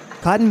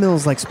 Cotton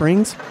mills like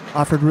Springs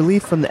offered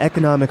relief from the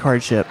economic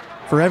hardship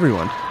for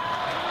everyone.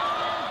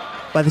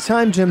 By the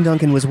time Jim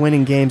Duncan was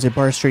winning games at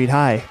Bar Street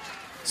High,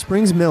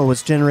 Springs Mill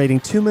was generating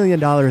 $2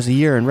 million a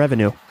year in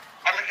revenue. I mean,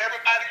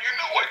 everybody you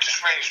knew went to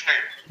Springs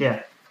Mill. Yeah.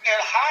 In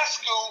high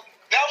school,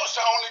 that was the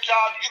only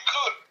job you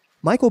could.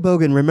 Michael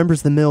Bogan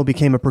remembers the mill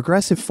became a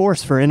progressive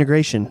force for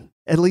integration,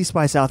 at least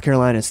by South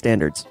Carolina's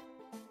standards.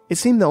 It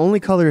seemed the only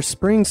color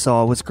Springs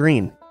saw was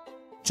green,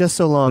 just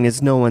so long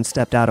as no one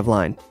stepped out of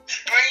line.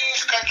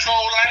 Springs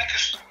controlled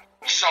Lancaster,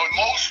 so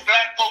most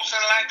black folks in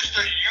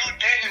Lancaster, you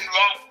didn't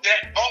rock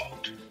that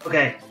boat.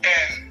 Okay.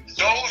 And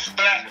those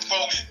black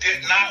folks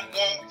did not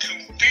want to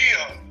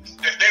feel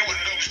that they would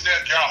lose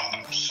their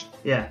jobs.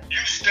 Yeah.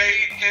 You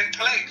stayed in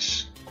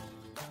place.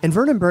 And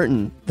Vernon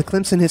Burton, the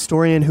Clemson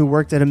historian who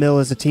worked at a mill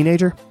as a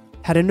teenager,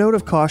 had a note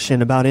of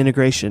caution about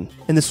integration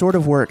and the sort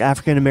of work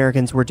African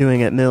Americans were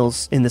doing at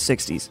mills in the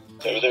 60s.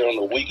 They were there on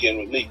the weekend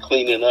with me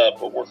cleaning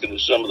up or working in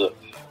some of the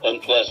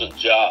unpleasant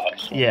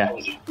jobs. Yeah. When I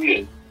was a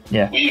kid.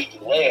 Yeah. We used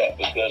to laugh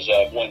because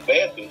one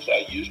bad thing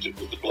I used it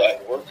with the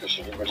black workers,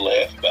 and we would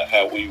laugh about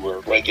how we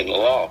were breaking the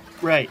law.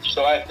 Right.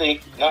 So I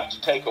think not to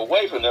take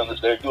away from them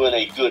that they're doing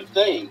a good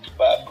thing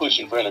by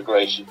pushing for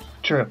integration.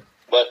 True.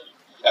 But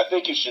I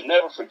think you should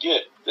never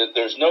forget that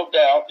there's no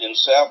doubt in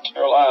South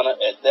Carolina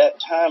at that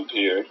time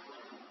period,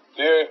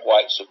 very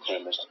white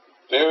supremacist,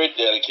 very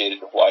dedicated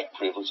to white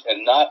privilege,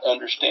 and not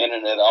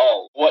understanding at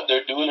all what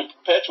they're doing and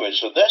perpetuating.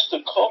 So that's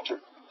the culture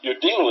you're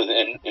dealing with,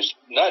 and it's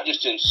not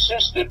just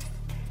insensitive,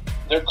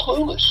 they're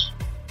clueless.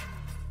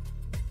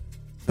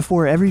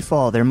 Before every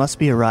fall, there must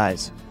be a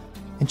rise.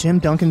 And Jim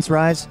Duncan's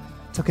rise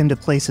took him to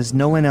places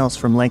no one else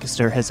from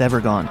Lancaster has ever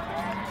gone.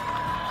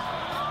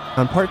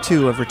 On part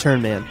 2 of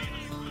Return Man.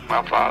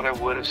 My father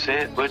would have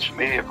said Butch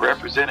Meade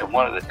represented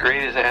one of the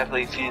greatest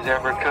athletes he's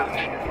ever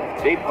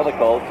coached. Chief of the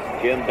Colts,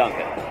 Jim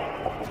Duncan.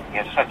 He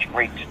has such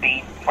great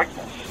speed and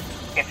quickness.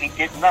 If he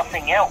did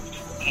nothing else,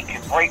 he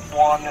could break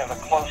one in a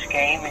close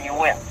game and you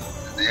win.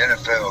 In the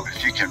NFL,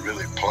 if you can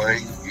really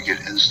play, you get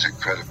instant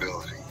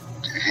credibility.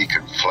 He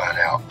can flat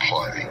out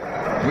play.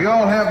 We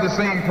all have the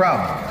same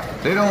problem.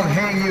 They don't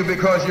hang you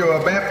because you're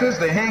a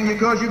Baptist, they hang you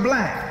because you're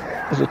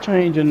black. There's a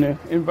change in the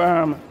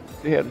environment.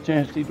 They had a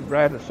chance to see the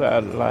brighter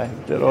side of life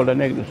instead of all the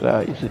negative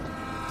side, you see.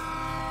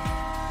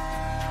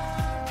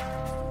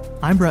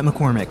 I'm Brett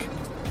McCormick.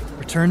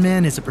 Return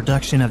Man is a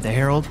production of The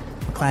Herald,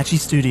 McClatchy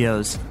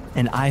Studios,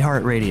 and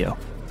iHeartRadio.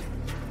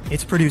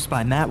 It's produced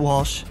by Matt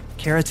Walsh,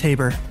 Kara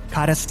Tabor,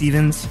 Kata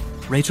Stevens,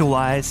 Rachel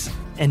Wise,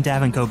 and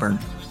Davin Coburn.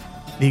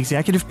 The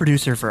executive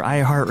producer for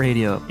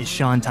iHeartRadio is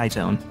Sean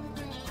Titone.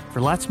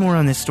 For lots more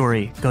on this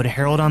story, go to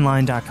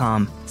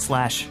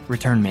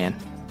heraldonline.com/returnman.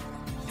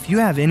 If you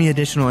have any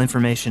additional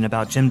information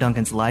about Jim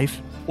Duncan's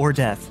life or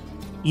death,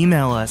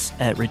 email us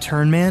at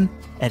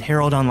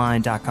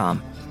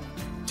returnman@heraldonline.com.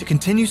 To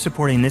continue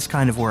supporting this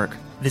kind of work,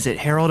 visit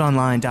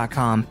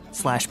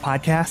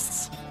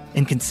heraldonline.com/podcasts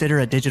and consider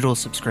a digital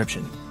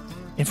subscription.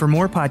 And for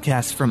more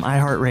podcasts from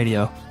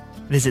iHeartRadio,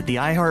 visit the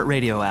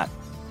iHeartRadio app,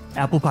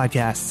 Apple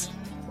Podcasts,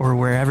 or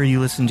wherever you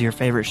listen to your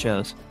favorite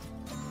shows.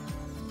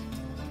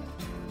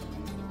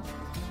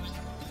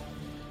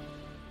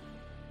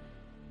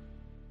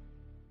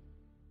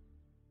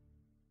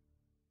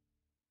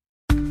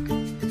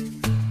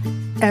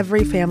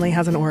 Every family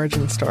has an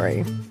origin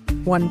story,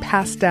 one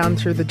passed down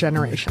through the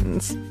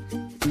generations.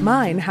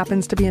 Mine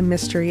happens to be a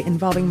mystery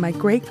involving my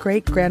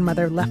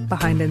great-great-grandmother left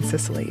behind in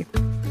Sicily.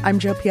 I'm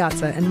Joe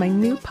Piazza, and my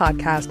new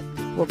podcast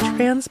will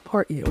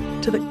transport you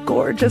to the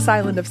gorgeous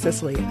island of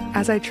Sicily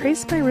as I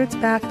trace my roots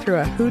back through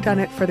a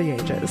whodunit for the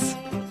ages.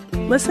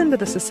 Listen to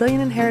The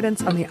Sicilian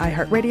Inheritance on the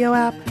iHeartRadio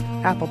app,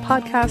 Apple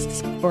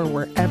Podcasts, or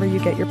wherever you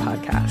get your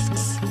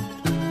podcasts.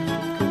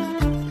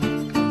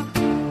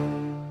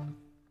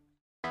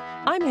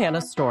 I'm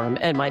Hannah Storm,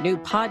 and my new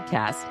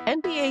podcast,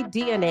 NBA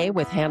DNA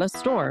with Hannah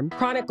Storm,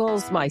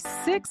 chronicles my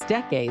 6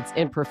 decades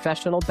in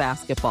professional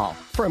basketball.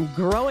 From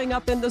growing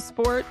up in the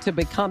sport to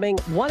becoming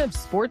one of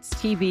sports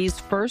TV's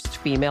first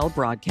female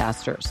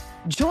broadcasters.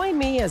 Join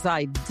me as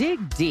I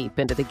dig deep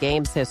into the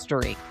game's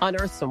history,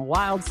 unearth some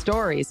wild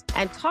stories,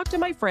 and talk to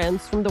my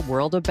friends from the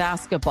world of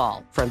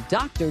basketball, from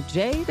Dr.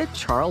 J to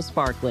Charles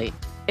Barkley.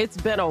 It's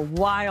been a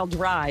wild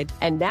ride,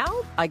 and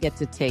now I get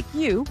to take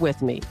you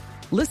with me.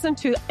 Listen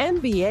to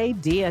NBA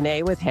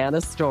DNA with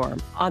Hannah Storm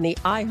on the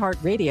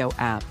iHeartRadio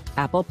app,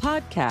 Apple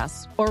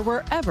Podcasts, or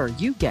wherever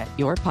you get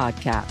your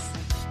podcasts.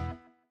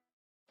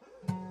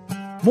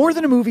 More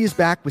Than a Movie is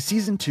back with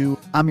Season 2.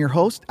 I'm your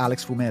host,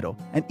 Alex Fumero,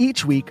 and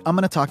each week I'm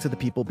going to talk to the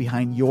people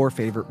behind your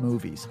favorite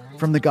movies.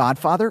 From The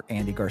Godfather,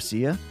 Andy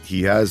Garcia.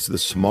 He has the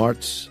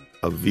smarts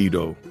of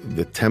Vito,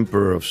 the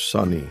temper of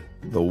Sonny,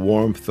 the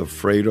warmth of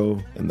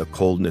Fredo, and the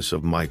coldness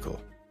of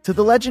Michael. To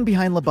the legend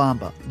behind La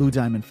Bamba, Lou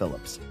Diamond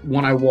Phillips.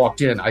 When I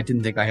walked in, I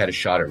didn't think I had a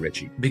shot at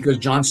Richie because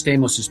John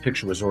Stamos'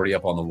 picture was already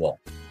up on the wall.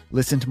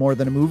 Listen to More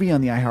Than a Movie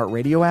on the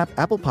iHeartRadio app,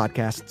 Apple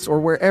Podcasts,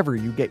 or wherever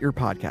you get your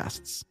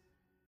podcasts.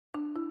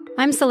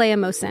 I'm Saleha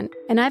Mohsin,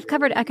 and I've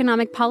covered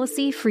economic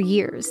policy for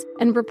years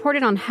and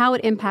reported on how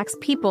it impacts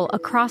people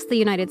across the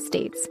United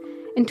States.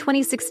 In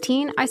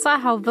 2016, I saw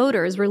how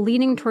voters were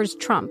leaning towards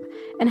Trump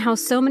and how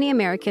so many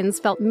Americans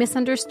felt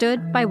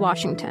misunderstood by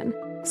Washington.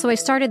 So I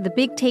started The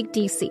Big Take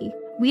DC.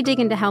 We dig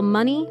into how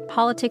money,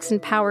 politics,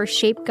 and power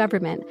shape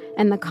government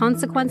and the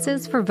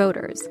consequences for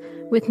voters.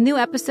 With new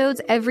episodes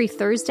every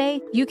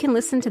Thursday, you can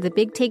listen to The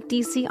Big Take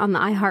DC on the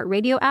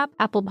iHeartRadio app,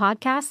 Apple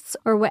Podcasts,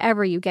 or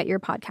wherever you get your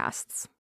podcasts.